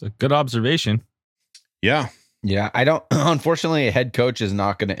 It's a good observation. Yeah. Yeah, unfortunately, a head coach is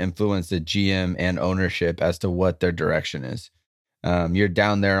not going to influence the GM and ownership as to what their direction is. You're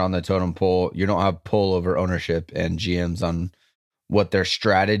down there on the totem pole. You don't have pull over ownership and GMs on what their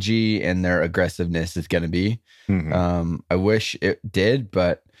strategy and their aggressiveness is going to be. Mm-hmm. I wish it did,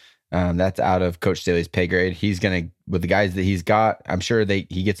 but that's out of Coach Staley's pay grade. He's going to, with the guys that he's got, I'm sure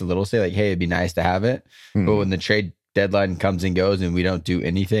he gets a little say like, hey, it'd be nice to have it. Mm-hmm. But when the trade deadline comes and goes and we don't do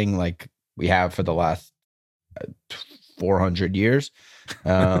anything like we have for the last 400 years,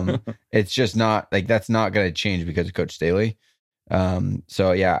 it's just not like, that's not going to change because of Coach Staley.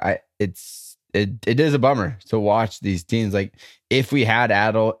 So yeah, it is a bummer to watch these teams. Like if we had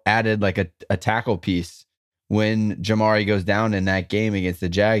added like a tackle piece when Jamari goes down in that game against the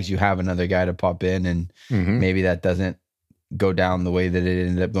Jags, you have another guy to pop in, and maybe that doesn't go down the way that it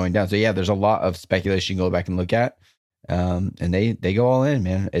ended up going down. So yeah, there's a lot of speculation to go back and look at. And they go all in,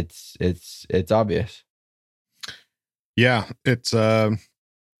 man. It's obvious. Yeah, it's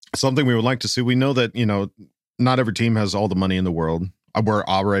something we would like to see. We know that, not every team has all the money in the world. We're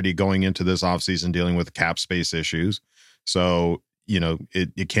already going into this offseason dealing with cap space issues. So,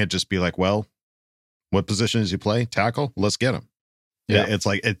 it can't just be like, well, what positions you play? Tackle? Let's get them. Yeah. It's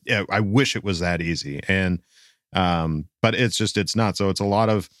like, I wish it was that easy. And, but it's not. So it's a lot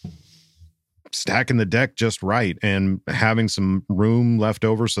of stacking the deck just right and having some room left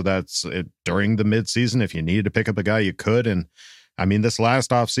over. So that's it during the midseason. If you needed to pick up a guy, you could. And I mean, this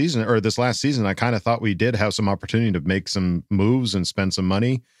last season, I kind of thought we did have some opportunity to make some moves and spend some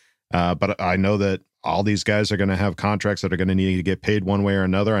money. But I know that all these guys are going to have contracts that are going to need to get paid one way or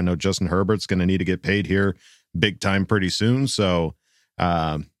another. I know Justin Herbert's going to need to get paid here big time pretty soon. So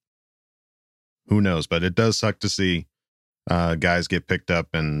who knows? But it does suck to see guys get picked up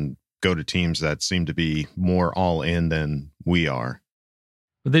and go to teams that seem to be more all in than we are.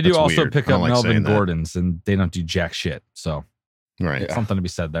 But they do also pick up Melvin Gordons, and they don't do jack shit. So right, something to be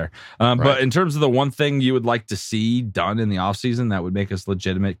said there. But in terms of the one thing you would like to see done in the offseason that would make us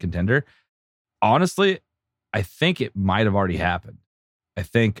legitimate contender, honestly, I think it might have already happened. I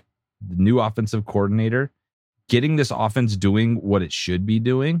think the new offensive coordinator getting this offense doing what it should be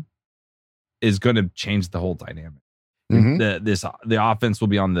doing is going to change the whole dynamic. Mm-hmm. The offense will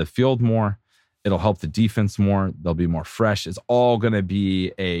be on the field more. It'll help the defense more. They'll be more fresh. It's all going to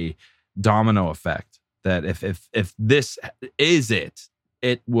be a domino effect that if this is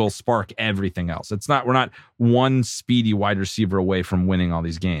it will spark everything else. We're not one speedy wide receiver away from winning all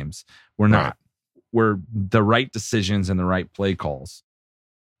these games. We're not. We're the right decisions and the right play calls,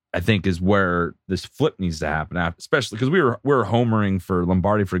 I think, is where this flip needs to happen, especially because we were homering for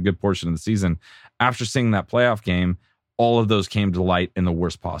Lombardi for a good portion of the season. After seeing that playoff game, all of those came to light in the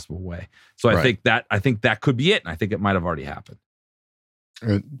worst possible way. So I think that could be it. And I think it might have already happened.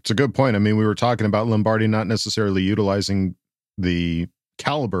 It's a good point. I mean, we were talking about Lombardi not necessarily utilizing the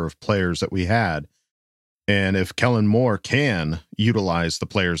caliber of players that we had. And if Kellen Moore can utilize the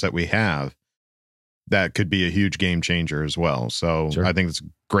players that we have, that could be a huge game changer as well. So sure. I think it's a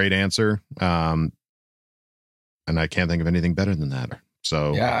great answer. And I can't think of anything better than that.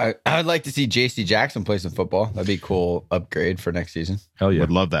 So yeah, I'd like to see JC Jackson play some football. That'd be a cool upgrade for next season. Hell yeah.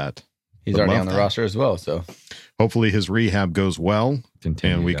 Would love that. He's already on the roster as well. So hopefully his rehab goes well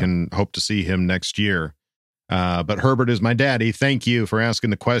and we can hope to see him next year. But Herbert is my daddy. Thank you for asking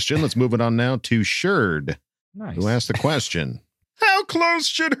the question. Let's move it on now to Sherd, who asked the question. How close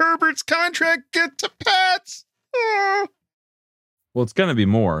should Herbert's contract get to Pat's? Oh. Well, it's going to be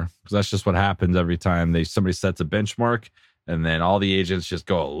more because that's just what happens every time somebody sets a benchmark, and then all the agents just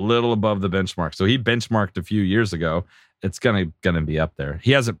go a little above the benchmark. So he benchmarked a few years ago. It's gonna be up there.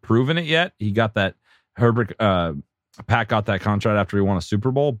 He hasn't proven it yet. He got that Pat got that contract after he won a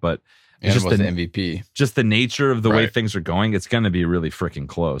Super Bowl, but and just was the MVP. Just the nature of the way things are going, it's going to be really freaking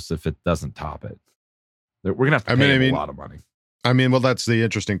close if it doesn't top it. We're going to have to pay him a lot of money. I mean, well, that's the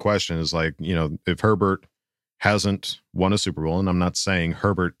interesting question is like, you know, if Herbert hasn't won a Super Bowl, and I'm not saying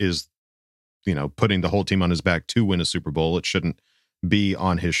Herbert is, you know, putting the whole team on his back to win a Super Bowl. It shouldn't be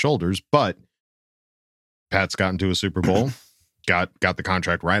on his shoulders, but Pat's gotten to a Super Bowl, got the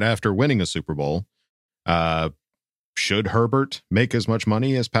contract right after winning a Super Bowl. Should Herbert make as much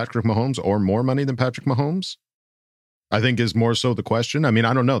money as Patrick Mahomes or more money than Patrick Mahomes? I think is more so the question. I mean,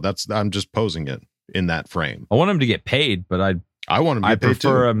 I don't know. I'm just posing it in that frame. I want him to get paid, but I want him to get paid too.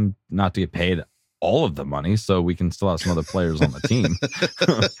 I prefer him not to get paid all of the money so we can still have some other players on the team.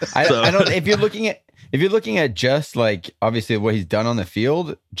 I don't, if you're looking at just like obviously what he's done on the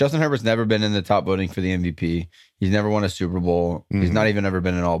field, Justin Herbert's never been in the top voting for the MVP. He's never won a Super Bowl. Mm-hmm. He's not even ever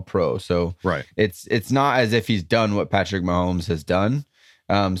been an All-Pro. So it's not as if he's done what Patrick Mahomes has done.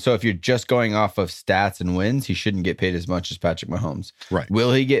 So if you're just going off of stats and wins, he shouldn't get paid as much as Patrick Mahomes. Right.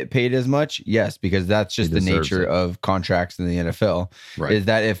 Will he get paid as much? Yes, because that's just the nature of contracts in the NFL. Right. Is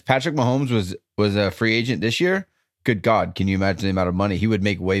that if Patrick Mahomes was a free agent this year, good God, can you imagine the amount of money he would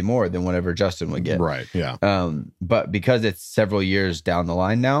make? Way more than whatever Justin would get. Right. Yeah. But because it's several years down the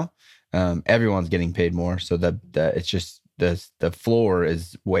line now, everyone's getting paid more. So that it's just the floor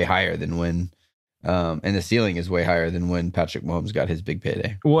is way higher than when. And the ceiling is way higher than when Patrick Mahomes got his big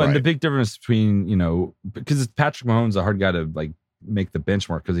payday. Well, and the big difference between, you know, because Patrick Mahomes, a hard guy to like make the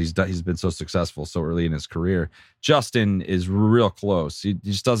benchmark because he's been so successful so early in his career. Justin is real close. He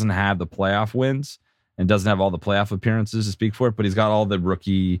just doesn't have the playoff wins and doesn't have all the playoff appearances to speak for it, but he's got all the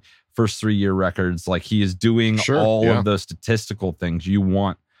rookie first 3-year records. Like he is doing all of the statistical things you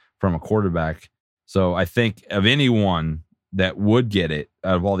want from a quarterback. So I think of anyone that would get it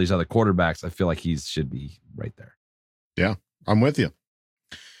out of all these other quarterbacks, I feel like he should be right there. Yeah, I'm with you.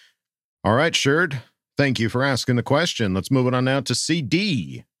 All right, Sherd. Thank you for asking the question. Let's move it on now to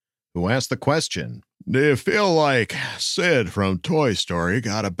CD, who asked the question. Do you feel like Sid from Toy Story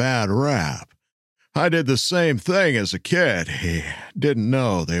got a bad rap? I did the same thing as a kid. He didn't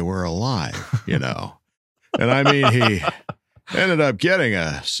know they were alive, you know. And I mean, he ended up getting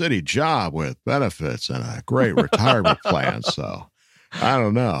a city job with benefits and a great retirement plan. So I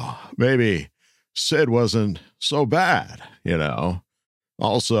don't know. Maybe Sid wasn't so bad, you know.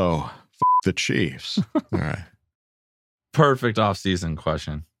 Also, the Chiefs. All right. Perfect off-season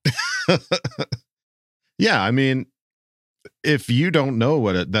question. Yeah, I mean, if you don't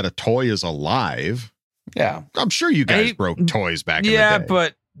know that a toy is alive, I'm sure you guys broke toys back in the day. Yeah,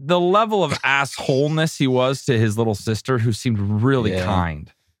 but the level of assholeness he was to his little sister, who seemed really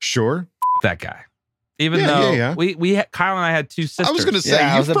kind. Sure. That guy. Even though Kyle and I had two sisters. I was going to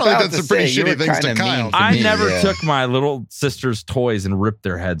say, you've probably done some pretty shitty things to Kyle. I never took my little sister's toys and ripped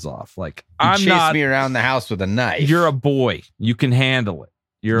their heads off. Like, you chased me around the house with a knife. You're a boy. You can handle it.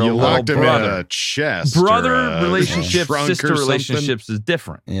 You're a locked little him brother. in a chest. Brother relationships, sister relationships is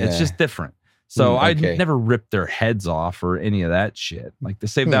different. Yeah. It's just different. So I never ripped their heads off or any of that shit. Like, they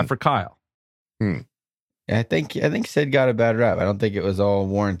saved that for Kyle. I think Sid got a bad rap. I don't think it was all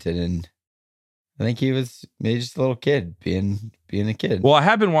warranted, and I think he was maybe just a little kid being a kid. Well, I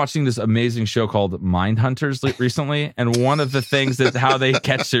have been watching this amazing show called Mindhunters recently, and one of the things that how they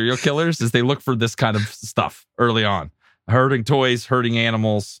catch serial killers is they look for this kind of stuff early on. Hurting toys, hurting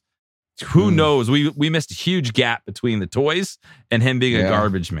animals. Who knows? We missed a huge gap between the toys and him being a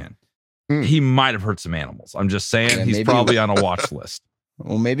garbage man. He might have hurt some animals. I'm just saying he's probably on a watch list.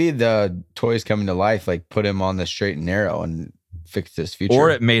 Well, maybe the toys coming to life like put him on the straight and narrow and fixed his future. Or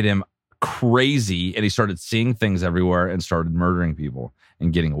it made him crazy and he started seeing things everywhere and started murdering people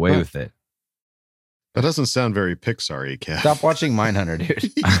and getting away with it. That doesn't sound very Pixar-y, Kev. Stop watching Mindhunter,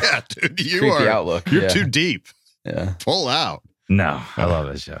 dude. Yeah, dude. Creepy outlook. You're too deep. Yeah. Pull out. No, I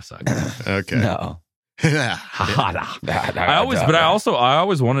love this show. So okay. No. I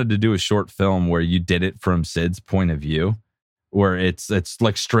always wanted to do a short film where you did it from Sid's point of view, where it's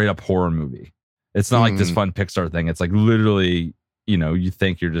like straight up horror movie. It's not like this fun Pixar thing. It's like literally, you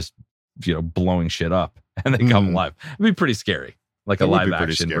think you're just, blowing shit up and they come alive. It'd be pretty scary. Like a live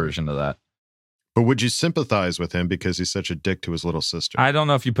action version of that. But would you sympathize with him because he's such a dick to his little sister? I don't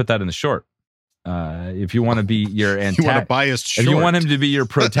know if you put that in the short. If you want to be your you want a biased short. If you want him to be your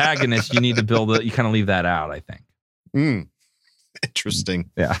protagonist, you need to you kind of leave that out, I think. Interesting.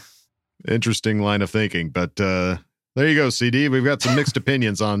 Yeah. Interesting line of thinking. But there you go, CD. We've got some mixed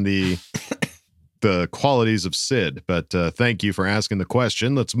opinions on the qualities of Sid. But thank you for asking the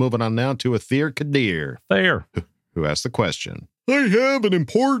question. Let's move on now to Athir Kadir. There. Who asked the question. I have an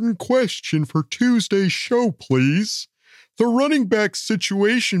important question for Tuesday's show, please. The running back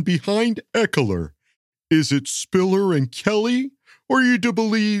situation behind Ekeler. Is it Spiller and Kelly? Or do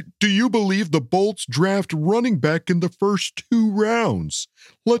you believe the Bolts draft running back in the first 2 rounds?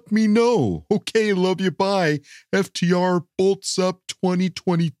 Let me know. Okay, love you. Bye. FTR Bolts Up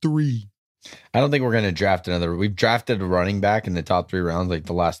 2023. I don't think we're going to draft another. We've drafted a running back in the top 3 rounds like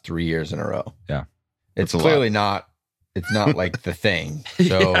the last 3 years in a row. Yeah. It's clearly not. It's not like the thing.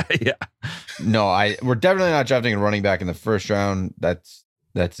 So no, we're definitely not drafting a running back in the first round. That's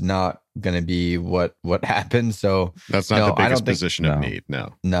not going to be what happens. So that's not the biggest position of need.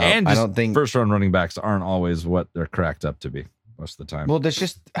 No. And I don't think first round running backs aren't always what they're cracked up to be most of the time. Well, there's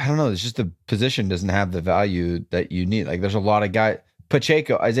just, I don't know. It's just the position doesn't have the value that you need. Like there's a lot of guys,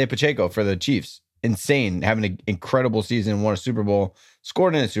 Isaiah Pacheco for the Chiefs, insane, having an incredible season, won a Super Bowl,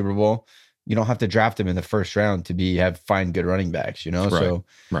 scored in a Super Bowl. You don't have to draft him in the first round to find good running backs, you know? Right. So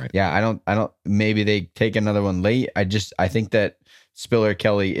yeah, I don't, maybe they take another one late. I think that Spiller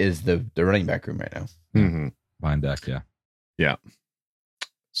Kelly is the running back room right now. Mm-hmm. Line back. Yeah. Yeah.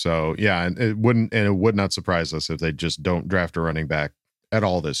 So yeah, and it would not surprise us if they just don't draft a running back at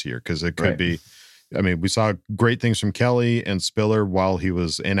all this year. Cause it could be, I mean, we saw great things from Kelly, and Spiller while he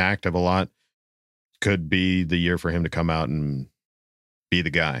was inactive a lot. Could be the year for him to come out and be the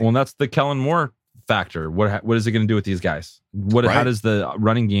guy. Well, and that's the Kellen Moore factor. What is it going to do with these guys? How does the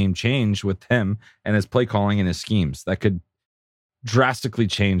running game change with him and his play calling and his schemes? That could drastically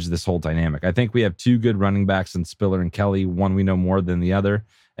change this whole dynamic. I think we have 2 good running backs in Spiller and Kelly. One we know more than the other,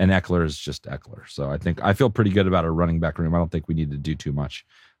 and Ekeler is just Ekeler. So I feel pretty good about our running back room. I don't think we need to do too much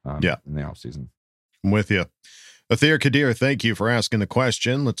in the offseason. I'm with you. Athir Kadir, thank you for asking the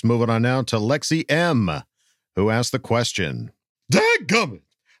question. Let's move it on now to Lexi M, who asked the question. Dadgummit!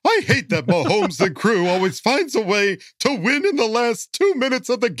 I hate that Mahomes and crew always finds a way to win in the last 2 minutes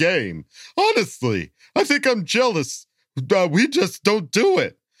of the game. Honestly, I think I'm jealous. We just don't do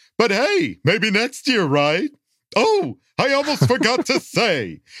it. But hey, maybe next year, right? Oh, I almost forgot to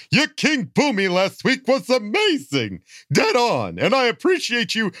say, your King Boomy last week was amazing. Dead on, and I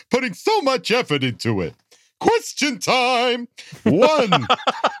appreciate you putting so much effort into it. Question time. 1.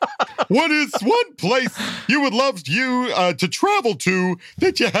 What is one place you would love to travel to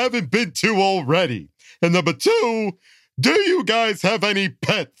that you haven't been to already? And number 2, do you guys have any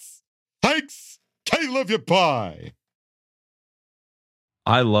pets? Thanks. Caleb, you bye.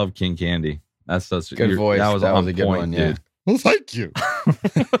 I love King Candy. That's such a good voice. That was a good one, yeah. dude. Well, thank you.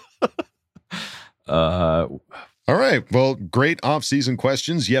 All right. Well, great off-season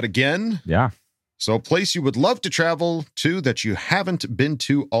questions yet again. Yeah. So a place you would love to travel to that you haven't been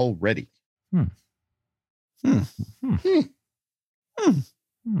to already. I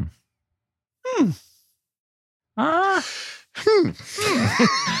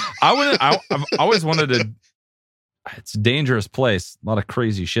I've always wanted to. It's a dangerous place. A lot of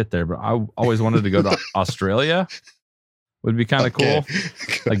crazy shit there, but I always wanted to go to Australia. Would be kind of cool.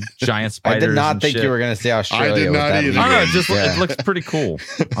 Like giant spiders. I did not think shit. you were going to say Australia. I did not either. I don't know, it looks pretty cool.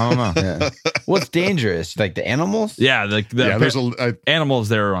 I don't know. Yeah. What's dangerous? Like the animals? Yeah, there's animals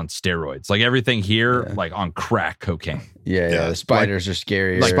there are on steroids. Like everything here, like on crack cocaine. Yeah. The spiders are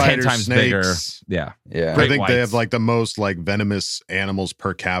scary. Like spiders, 10 times snakes. bigger. Yeah. I think they have like the most like venomous animals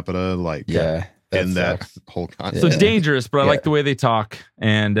per capita. Like in that whole concept. So it's dangerous, but I like the way they talk,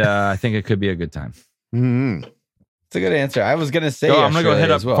 and I think it could be a good time. Mm-hmm. It's a good answer. I was going to say I'm going to go hit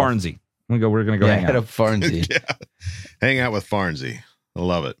up well. Farnsey. We're going to go hang out. Hit up Farnsey. Hang out with Farnsey. I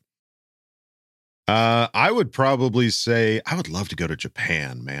love it. I would probably say I would love to go to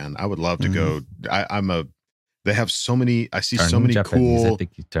Japan, man. I would love to go. They have so many. I see so many cool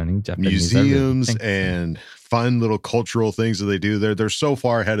museums and fun little cultural things that they do there. They're so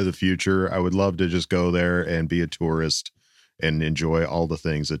far ahead of the future. I would love to just go there and be a tourist and enjoy all the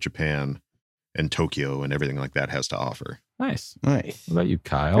things that Japan and Tokyo and everything like that has to offer. Nice. What about you,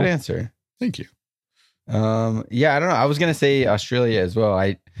 Kyle? Good answer. Thank you. Yeah, I don't know. I was going to say Australia as well.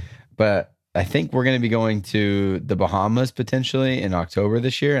 But I think we're going to be going to the Bahamas potentially in October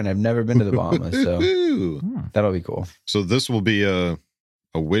this year, and I've never been to the Bahamas, so that'll be cool. So this will be a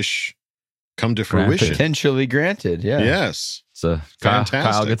wish come to fruition. Potentially granted, yeah. Yes. So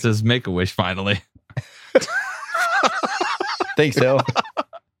Kyle gets his Make-A-Wish finally. Thanks, Dale.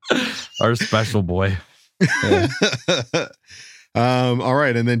 Our special boy. All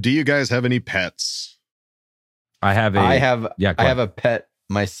right. And then do you guys have any pets? I have a pet.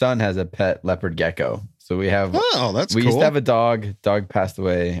 My son has a pet leopard gecko. So we have. Oh, that's we cool. used to have a dog. Dog passed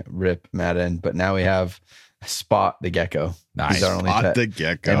away. Rip Madden. But now we have Spot the gecko. Nice. He's our only Spot pet. the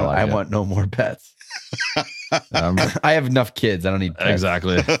gecko. And I want no more pets. I have enough kids. I don't need pets.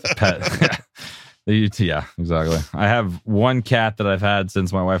 Exactly. Pet. Yeah, exactly. I have one cat that I've had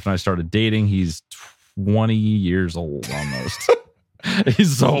since my wife and I started dating. He's 20 years old almost.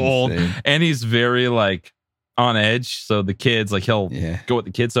 He's so old, and he's very like on edge. So the kids, like he'll go with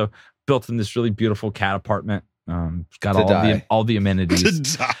the kids. So built in this really beautiful cat apartment. Got all the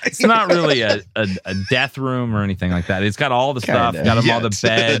amenities. It's not really a death room or anything like that. It's got all the stuff. Got him all the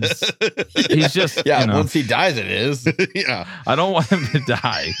beds. He's just once he dies, it is. Yeah. I don't want him to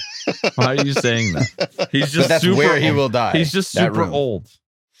die. Why are you saying that? He's just that's super where he old. will die. He's just that super room. old.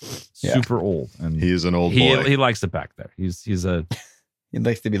 Super old, and he's an old boy. He likes it back there. He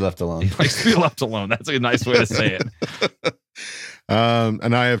likes to be left alone. He likes to be left alone. That's a nice way to say it.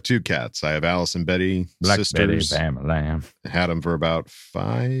 And I have 2 cats. I have Alice and Betty, Black sisters. Betty, Bam, Lamb. Had them for about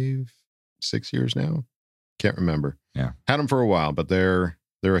 5-6 years now. Can't remember. Yeah, had them for a while, but they're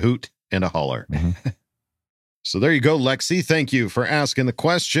a hoot and a holler. Mm-hmm. So there you go, Lexi. Thank you for asking the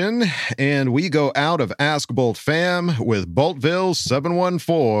question. And we go out of Ask Bolt Fam with Boltville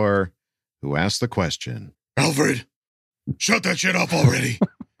 714, who asked the question. Alfred, shut that shit up already.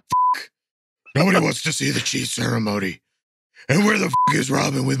 Nobody wants to see the Chiefs ceremony. And where the is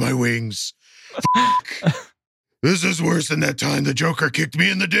Robin with my wings? This is worse than that time the Joker kicked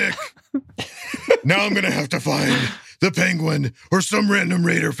me in the dick. Now I'm going to have to find the Penguin or some random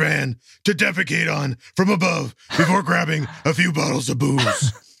Raider fan to defecate on from above before grabbing a few bottles of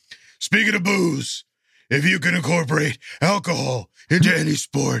booze. Speaking of booze, if you can incorporate alcohol into any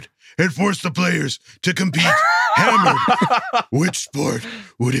sport and force the players to compete hammered, which sport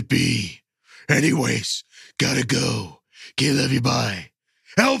would it be? Anyways, gotta go. Can't love you, bye.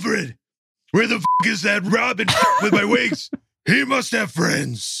 Alfred, where the is that Robin with my wings? He must have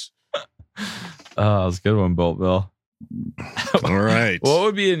friends. Oh, that's a good one, Boltville. All right. What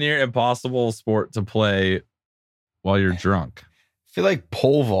would be a near impossible sport to play while you're drunk? I feel like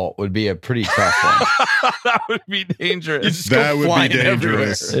pole vault would be a pretty tough one. That would be dangerous. That would be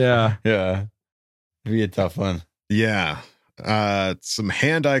dangerous. Yeah. Yeah. It'd be a tough one. Yeah. Some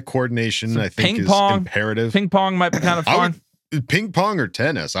hand-eye coordination, I think, ping is pong. imperative. Ping pong might be kind of fun. Ping pong or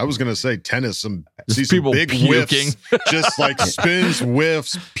tennis? I was going to say tennis. See some people big puking. whiffs, just like spins,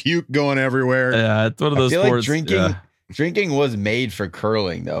 whiffs, puke going everywhere. Yeah, it's one of those I feel sports. Like drinking was made for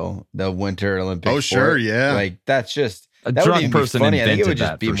curling, though. The Winter Olympics. Oh, sure, yeah. Like that's just a that drunk person funny. I think it invented would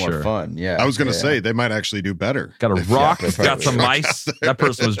just that be for more sure. fun. Yeah. I was going to say they might actually do better. Got a rock, Yeah, got some probably. ice. That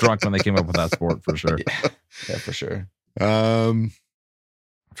person was drunk when they came up with that sport for sure. Yeah, for sure. I'm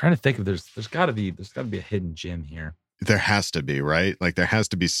trying to think if there's got to be a hidden gem here. There has to be, right? Like there has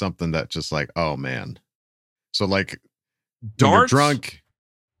to be something that just like, oh man. So like Darts? Drunk.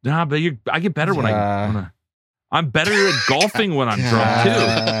 Nah, but I get better when I'm better at golfing when I'm drunk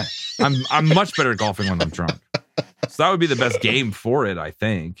too. I'm much better at golfing when I'm drunk. So that would be the best game for it, I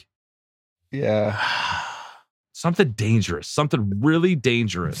think. Yeah. Something dangerous, something really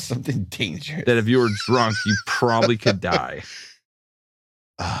dangerous. Something dangerous. That if you were drunk, you probably could die.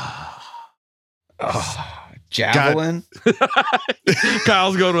 Javelin.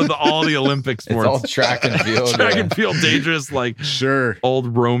 Kyle's going with all the Olympic sports. It's all track and field. Track and field, dangerous, like sure.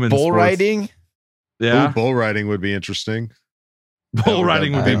 Old Roman bull sports. riding. Yeah, ooh, bull riding would be interesting. Bull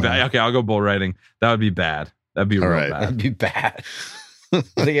riding would be bad. Okay, I'll go bull riding. That would be bad. That'd be real bad. That'd be bad. I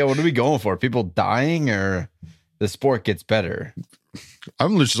think, what are we going for? People dying or the sport gets better?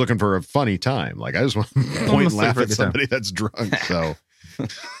 I'm just looking for a funny time. Like I just want to point and laugh at somebody that's drunk. So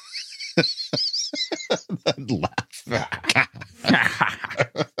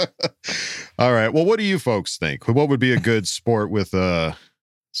all right. Well, what do you folks think? What would be a good sport with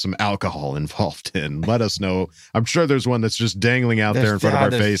some alcohol involved in? Let us know. I'm sure there's one that's just dangling out there in front of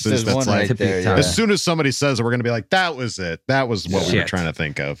our faces. That's like, right there, as soon as somebody says it, we're going to be like, that was it. That was what we were trying to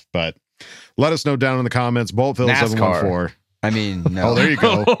think of. But let us know down in the comments. Boltville 714. I mean, no. Oh, there you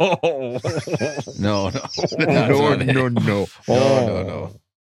go. No.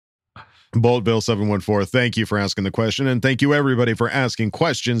 Boltville 714. Thank you for asking the question, and thank you everybody for asking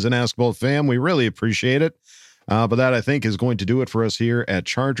questions and Ask Bolt Fam. We really appreciate it. But that I think is going to do it for us here at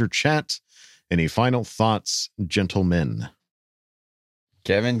Charger Chat. Any final thoughts, gentlemen?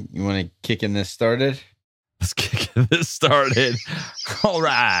 Kevin, you want to kick in this started? Let's kick this started. All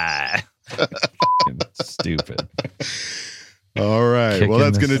right. Stupid. All right. Well,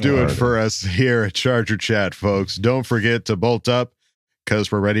 that's going to do it started. for us here at Charger Chat, folks. Don't forget to bolt up,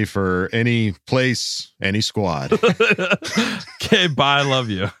 because we're ready for any place, any squad. Okay, bye. Love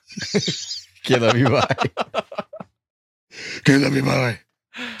you. Okay, love you. Bye. Okay, love you. Bye.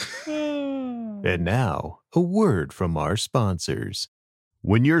 And now, a word from our sponsors.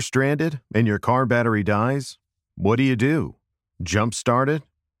 When you're stranded and your car battery dies, what do? Jump start it?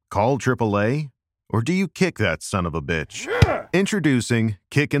 Call AAA? Or do you kick that son of a bitch? Introducing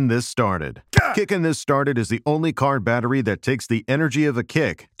Kickin' This Started. Kickin' This Started is the only car battery that takes the energy of a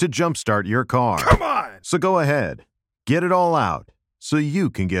kick to jumpstart your car. Come on! So go ahead, get it all out so you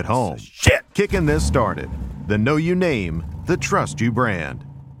can get home. Shit! Kickin' This Started. The know you name, the trust you brand.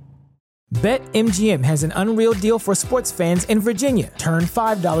 BetMGM has an unreal deal for sports fans in Virginia. Turn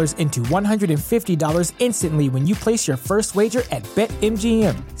 $5 into $150 instantly when you place your first wager at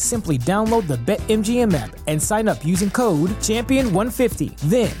BetMGM. Simply download the BetMGM app and sign up using code Champion150.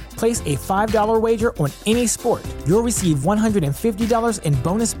 Then, place a $5 wager on any sport. You'll receive $150 in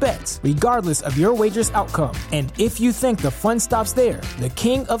bonus bets, regardless of your wager's outcome. And if you think the fun stops there, the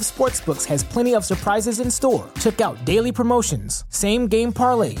king of sportsbooks has plenty of surprises in store. Check out daily promotions, same-game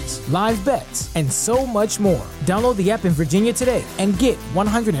parlays, live bets, and so much more. Download the app in Virginia today and get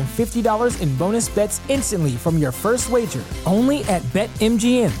 $150 in bonus bets instantly from your first wager. Only at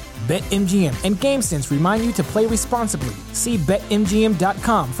BetMGM. BetMGM and GameSense remind you to play responsibly. See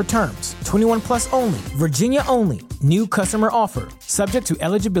BetMGM.com for terms. 21 plus only. Virginia only. New customer offer. Subject to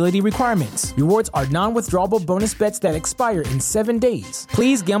eligibility requirements. Rewards are non-withdrawable bonus bets that expire in 7 days.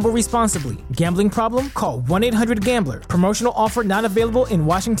 Please gamble responsibly. Gambling problem? Call 1-800-GAMBLER. Promotional offer not available in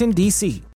Washington, D.C.